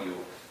don't argue,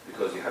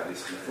 because you have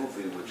this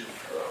chifufi, which is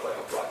like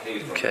a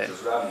blockade from Okay. the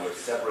Shusram, where it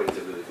separates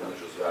it really from the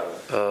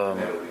Shusram,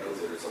 never be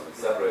considered something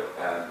separate,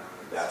 and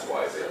that's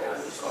why they all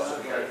discuss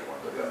and carry from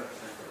one to the other.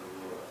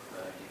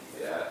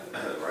 Yeah,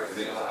 right. The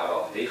thing is, how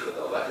about Heichad, a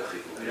lack of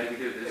chifufi, in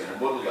the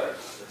middle life.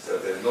 So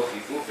if there's no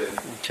chifufin,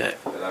 Okay.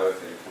 then I would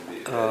think it would be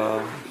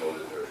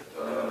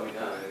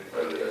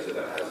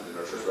that has the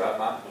nurse's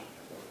Rabban.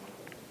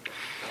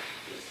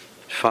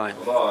 Fine.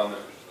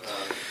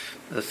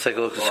 Let's take a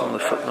look at some of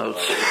the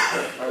footnotes.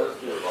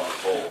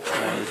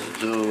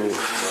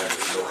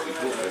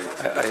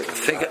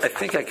 I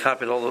think I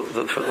copied all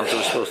the footnotes I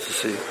was supposed to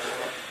see.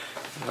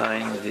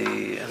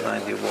 90 and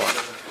 91.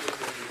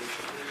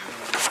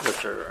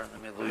 Which are in the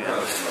middle.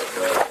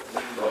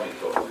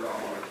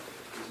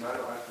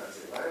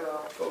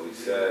 But we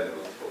said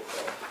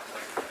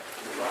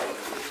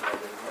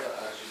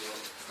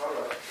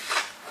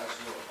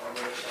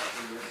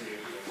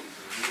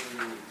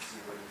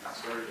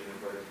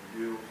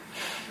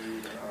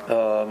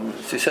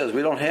So he says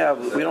we don't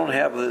have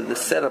the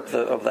setup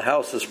of the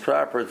house as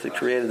proper to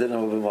create a din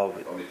of a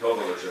Mavi.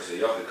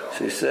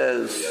 So he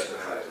says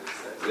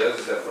you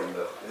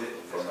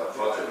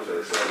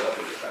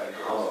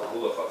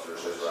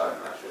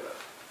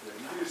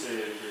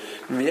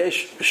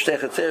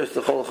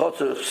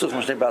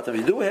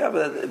do have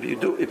that. If you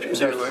do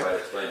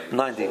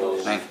 90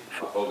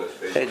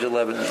 page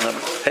 11 is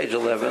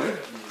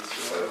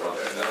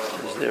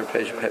there,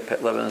 page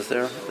 11 is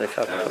there, they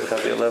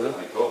copy 11.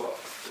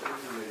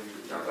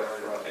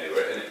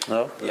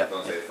 No? Yeah.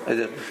 I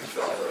did.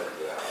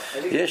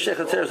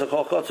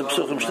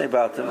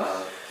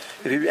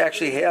 If you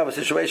actually have a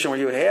situation where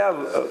you have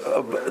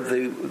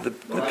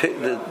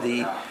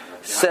the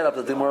setup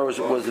that the Gemara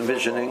was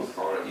envisioning,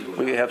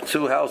 where you have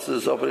two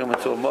houses opening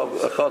into a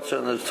chotzer,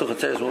 and there's two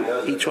chatzeres,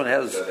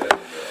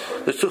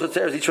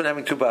 each one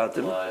having two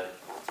batim.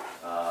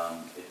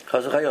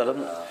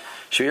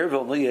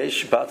 She'irvon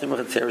yesh batim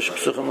chatzeres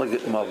shepsuchim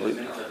l'mavli.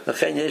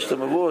 L'chein yesh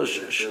l'mavush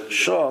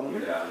shom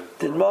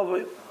din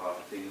mavli.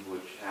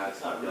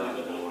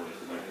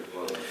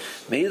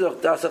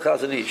 Meidoch das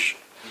chazanish.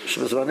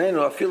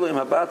 שבזמננו אפילו אם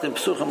הבתים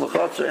פסוחים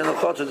לחוצר, אין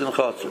לחוצר דין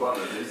חוצר.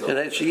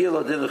 כדי שיהיה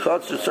לו דין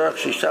לחוצר, צריך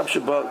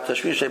שישתמשו בו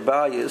תשמישי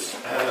בייס,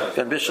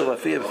 כאן בשל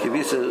לפיו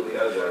כביסה,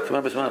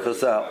 כמו בזמן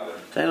חז"ל.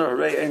 תראינו,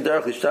 הרי אין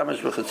דרך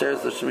להשתמש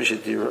בחצרת תשמישי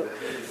דירה.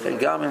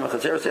 גם אם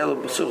החצרת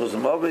אלו פסוחos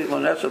המובי, לא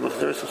נפשר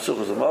בחצרת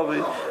פסוחos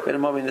המובי, ואין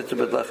המובי נתר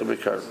בדלך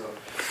בקר.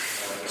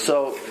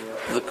 So,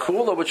 the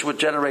kula which would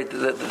generate,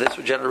 this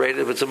would generate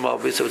if it's a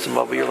mobi, so it's a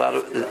mobi,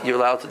 you're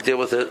allowed to deal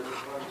with it.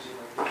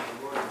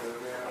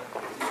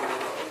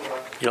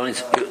 You don't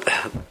need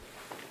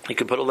you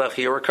can put a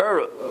lechi or a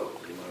kara.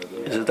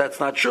 That's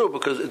not true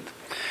because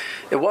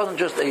it wasn't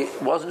just a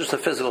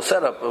physical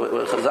setup.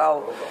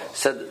 Chazal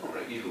said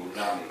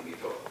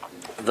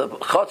the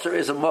chotzer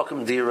is a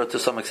mokum dira to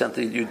some extent.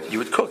 You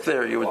would cook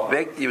there, you would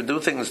bake, you would do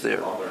things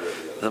there.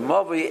 The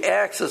mavi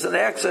acts as an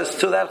access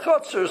to that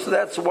chotzer, so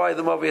that's why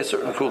the mavi has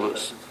certain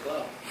kulas.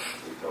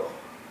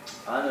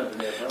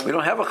 We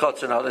don't have a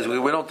chotzer nowadays.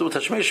 We don't do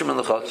tashmishim in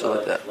the chotzer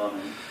like that.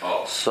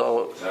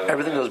 So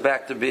everything goes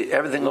back to being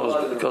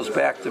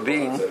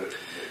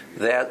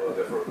that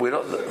we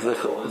don't.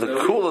 The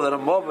kula that a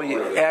mavi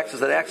acts as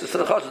that access to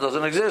the chotzer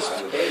doesn't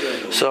exist.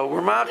 So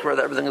we're machmer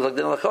that everything is like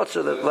the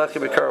chotzer that lechi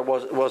b'kar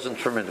wasn't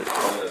permitted.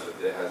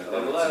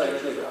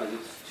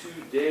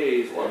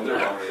 Days you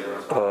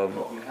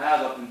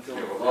have up until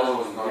the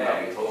following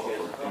day.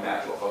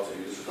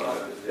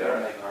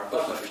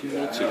 A few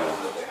minutes ago,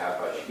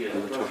 we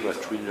were talking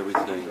about treating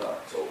everything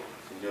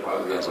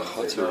as a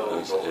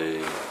chutzner, as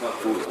a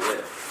food.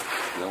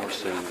 Now we're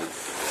saying that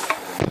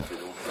they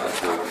don't have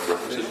the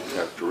requisite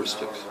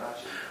characteristics.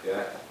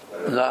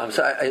 No, I'm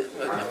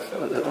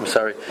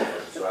sorry.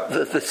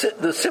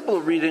 The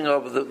simple reading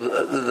of the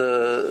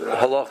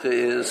halacha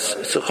is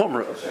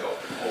sechumra,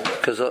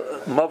 because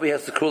mavi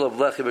has the kula of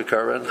lechi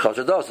b'kara and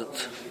chotzer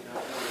doesn't.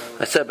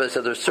 I said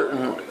there's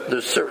certain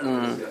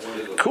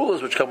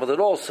kulas which come with it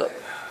also.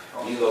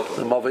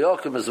 The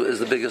Mavayakum is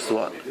the biggest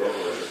one.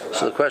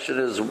 So the question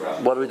is,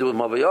 what do we do with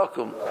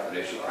Mavayakum?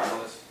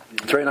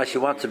 It's very nice.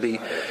 You want to be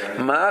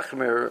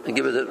machmir and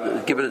give it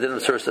a din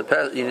of source of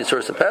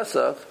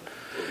Pesach,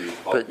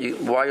 but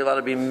why are you allowed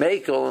to be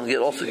makel and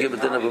also give a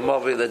din of a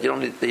mavi that you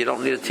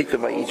don't need a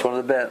tikkun by each one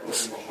of the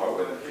bends?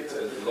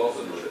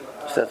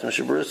 So that's what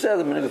Brurah said.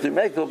 I'm going to go through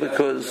makel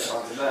because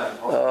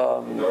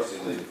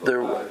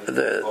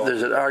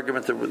there's an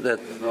argument that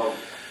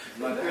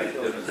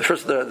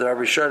first the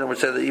Rabbi Shardon would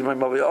say that even my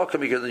mavi alkum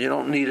because you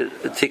don't need a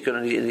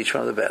tikkun in each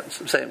one of the bends.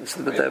 I'm saying,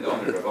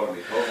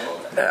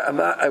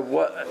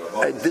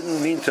 I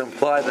didn't mean to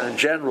imply that in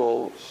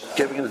general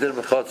giving him the din of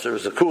a chotzer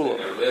is a kula.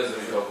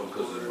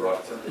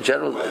 In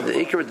general, the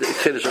ikar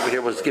chiddush over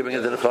here was giving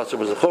a din of chotzer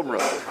was a chumrah.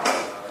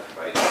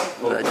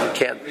 That you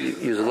can't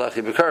use a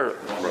lachi b'kara.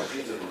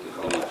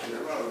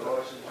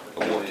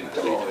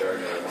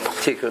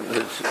 Tikkun.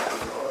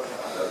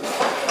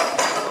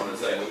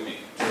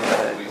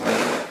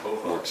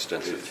 More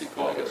extensive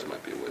tikkun, I guess,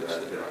 might be a way to say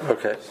it.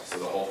 Okay. So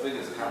the whole thing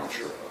is a karma.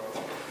 Sure.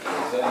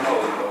 The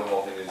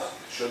whole thing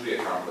should be a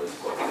karma,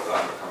 but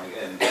coming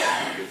in,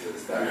 get to the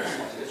status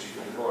that she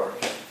could before.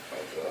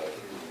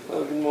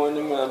 Good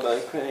morning, Rabbi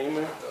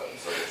Kramer.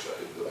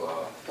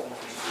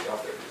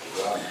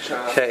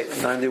 Okay,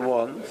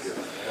 91.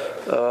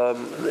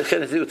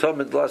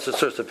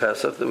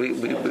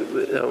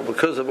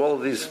 Because of all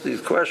of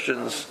these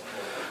questions,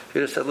 he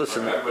just said,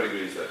 listen,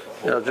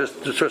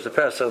 just do source of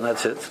Pesach and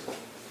that's it. So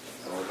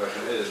the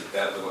question is,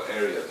 that little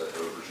area that the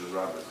Rosh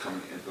Hashanah is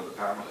coming into the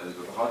Karmel, into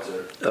the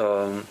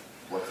Chatzar,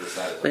 what's the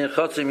status? In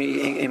Chatzar,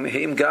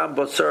 him gam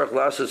bot tzarech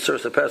lasit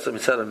source of Pesach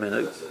mitzad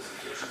minhag.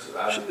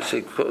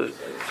 She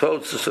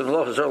quotes the Sunnah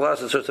Loch, tzarech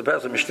lasit source of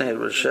Pesach mishnei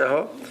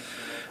Rasheho.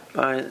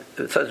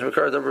 It's such a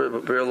record over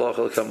Brurah Loch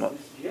will come up.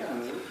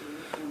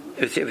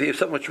 If you have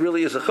something which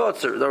really is a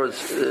Chatzar, in other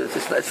words,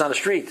 it's not a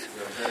street.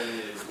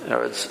 In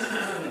other words,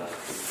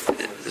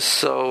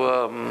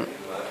 so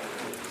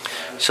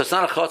it's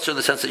not a chutzner in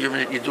the sense that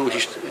you do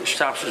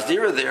stops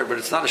dira there, but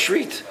it's not a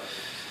street.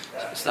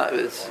 It's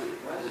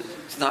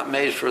not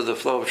made for the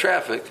flow of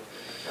traffic.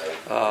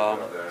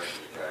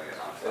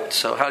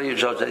 So how do you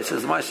judge that? He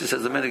says the Ma'aseh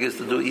says the minhag is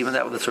to do even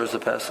that with the source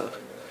of Pesach.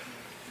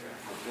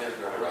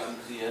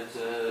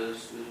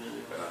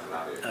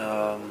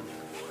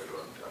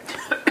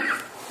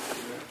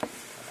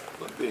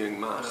 Being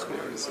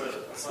machmir is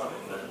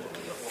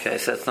okay,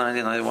 so that's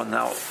 90, 91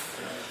 now.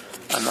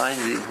 On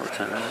 90, what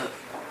time is it?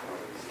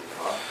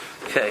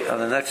 Okay, on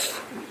the next,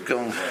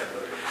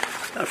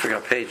 I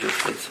forgot pages,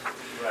 but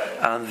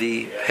on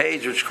the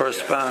page which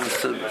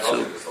corresponds to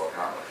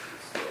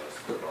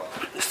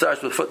it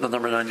starts with footnote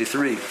number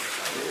 93.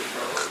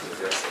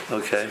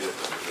 Okay.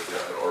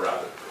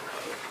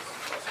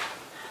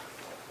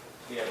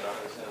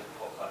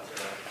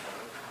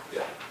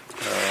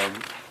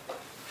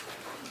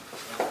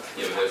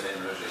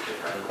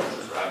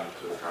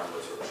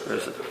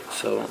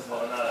 So,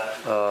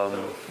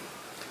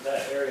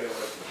 that area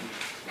was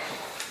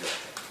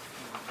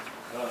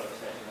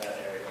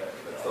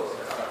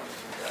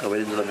we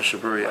didn't do the Mishnah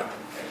Brurah yet.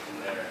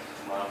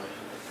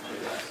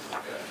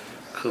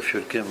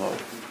 Kufyud Gimel.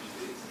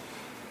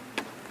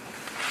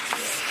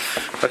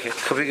 Okay,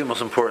 Kufyud Gimel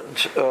is important.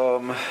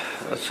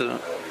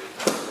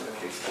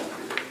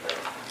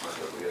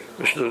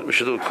 We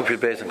should do Kufyud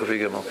Beis and Kufyud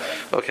Gimel.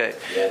 Okay,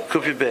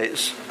 Kufyud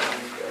Beis.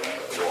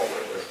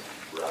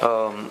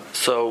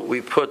 So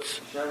we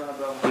put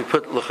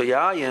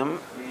l'chayayim,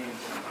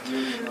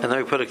 and then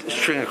we put a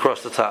string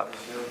across the top.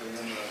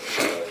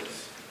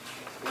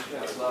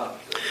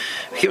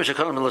 We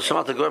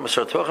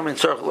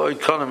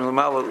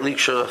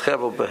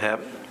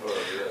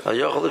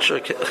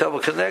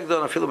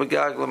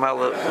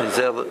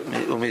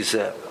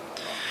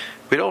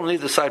don't need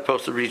the side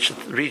post to reach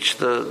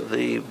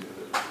the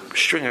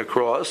string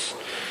across.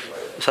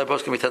 The side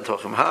post can be 10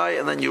 tefachim high,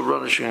 and then you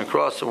run a string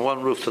across from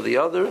one roof to the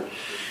other.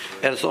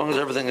 And as long as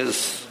everything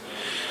is,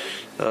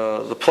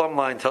 the plumb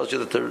line tells you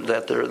that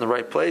they're in the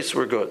right place,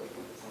 we're good.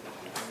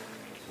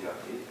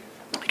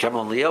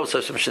 Kamal Leo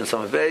says to Mishnah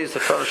some Beis the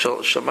Kaddish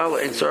Shamal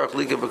Ein Tzarech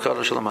Liga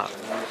B'Kaddish Lamach.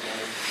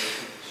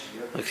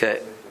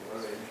 Okay.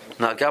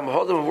 Now Gam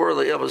Hodem Word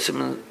Leo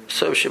Siman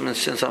so Shimon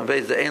Sin some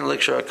Beis the Ein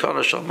Liksha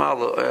Kaddish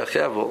Shamal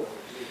Chevel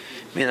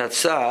Minat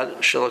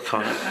Sad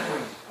Shalakon.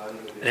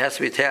 It has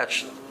to be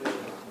attached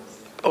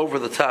over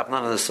the top,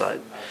 not on the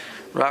side.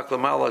 Rak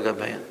Lamala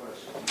Gabain.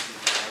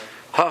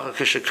 Hacha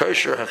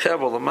Kishakosher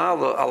Hachevel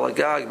Lamala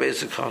Alagag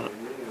Beisikon.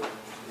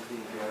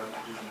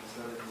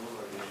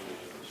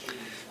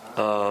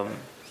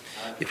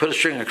 You put a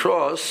string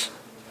across.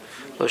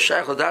 If it's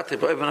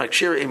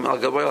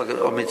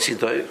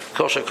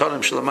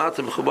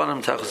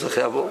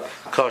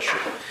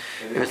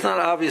not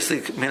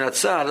obviously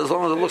minatzad, as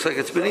long as it looks like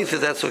it's beneath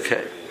it, that's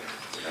okay.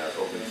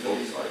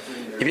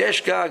 If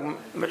yesh gag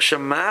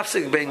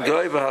shemafsik ben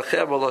goy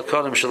v'hachevel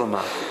l'kodim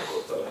shelamat,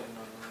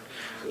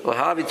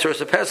 l'havi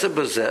tzursa pesach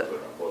b'zeh,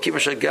 ki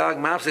m'shagag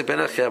mafsik ben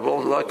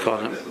hachevel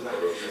l'kodim,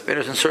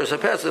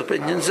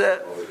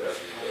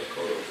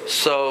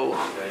 So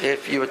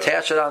if you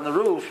attach it on the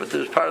roof, but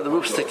there's part of the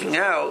roof sticking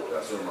out,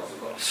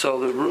 so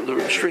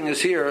the string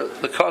is here,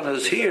 the kana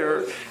is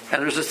here,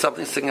 and there's just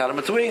something sticking out in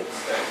between.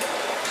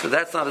 So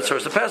that's not a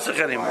source of Pesach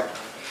anymore.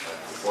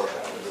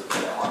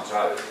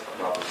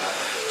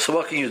 So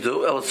what can you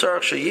do? El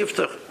tzarich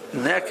sheyiftach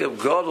nekev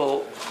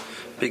gadol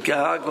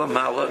b'gag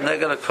lamala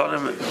neged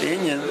hakonim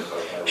binyan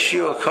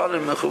shiu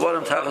hakonim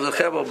mechuvarim tachas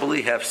hachebel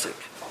b'li hefsek.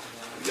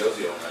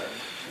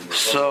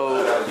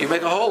 So you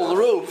make a hole in the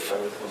roof,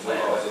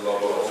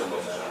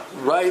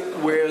 right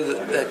where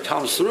that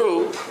comes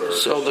through,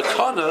 so the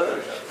kana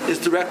is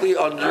directly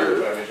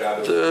under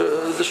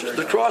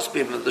the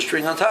crossbeam, the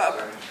string on top.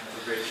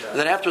 And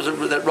then afterwards,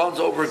 that runs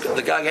over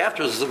the gag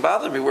afterwards doesn't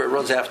bother me where it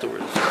runs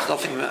afterwards. There's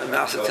nothing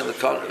massive in the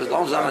kana, as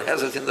long as it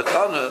has it in the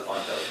kana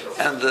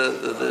and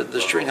the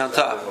string on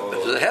top.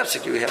 If there's a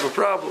hefsek, you have a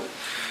problem.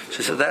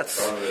 She said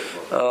that's.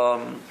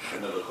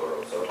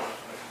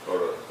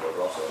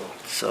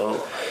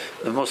 So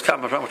the most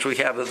common problem which we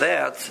have of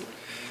that,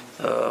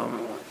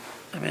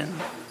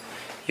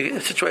 you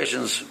get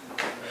situations.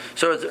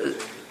 So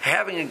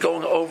having it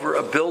going over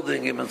a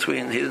building in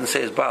between, he didn't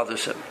say it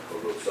bothers him.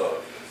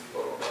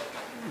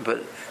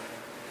 But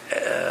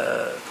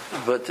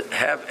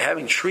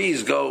having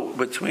trees go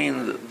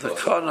between the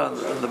kana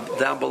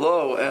down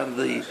below and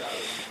the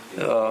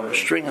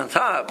string on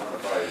top.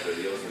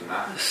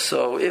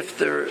 So if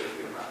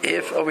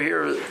over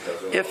here,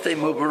 if they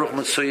move Baruch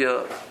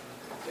Mitsuya,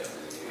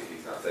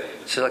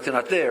 so like they're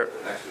not there.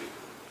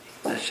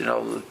 It's,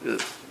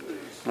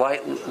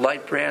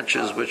 light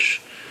branches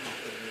which.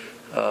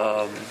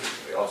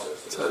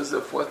 It's as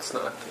if what's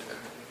not there.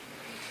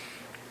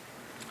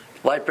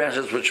 Light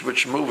branches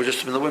which move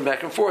just in the wind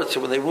back and forth. So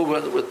when they move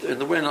in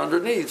the wind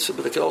underneath,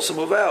 but they can also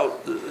move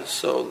out.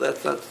 So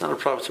that's not a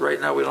problem. So right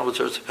now we don't have a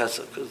church of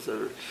Pesach because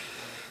they're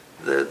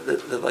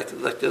like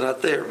they're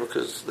not there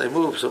because they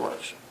move so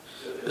much.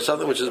 It's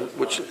something which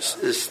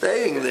is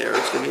staying there.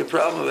 It's going to be a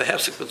problem of a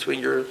hefsek between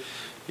your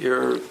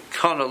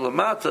kana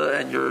lamata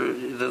and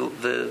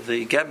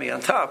the gemi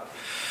on top.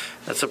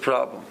 That's a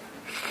problem.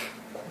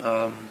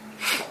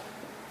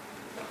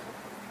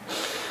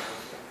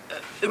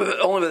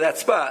 Only with that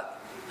spot.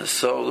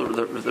 So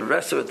the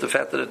rest of it, the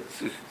fact that it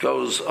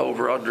goes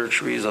over under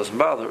trees doesn't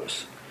bother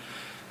us.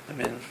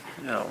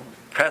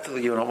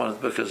 Practically you don't want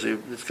it because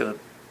it's going to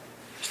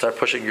start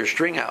pushing your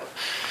string out.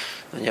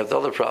 Then you have the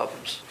other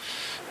problems.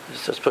 It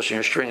starts pushing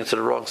your string into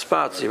the wrong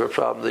spots. You have a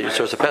problem that your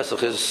source of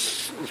Pesach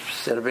is,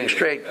 instead of being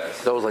straight,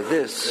 goes like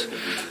this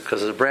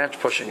because there's a branch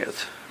pushing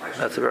it.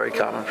 That's a very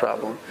common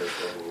problem.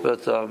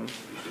 But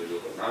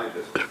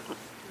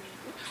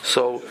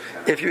so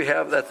if you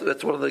have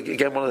that's one of the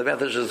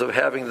advantages of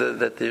having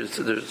that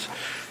there's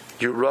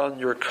you run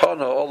your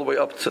kana all the way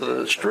up to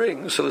the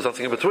string, so there's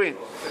nothing in between.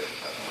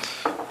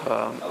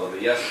 And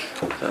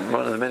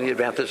one of the many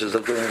advantages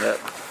of doing that.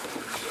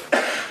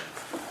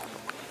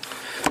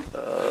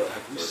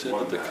 You said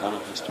that the kana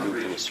has to be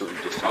within a certain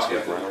distance of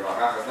the ground.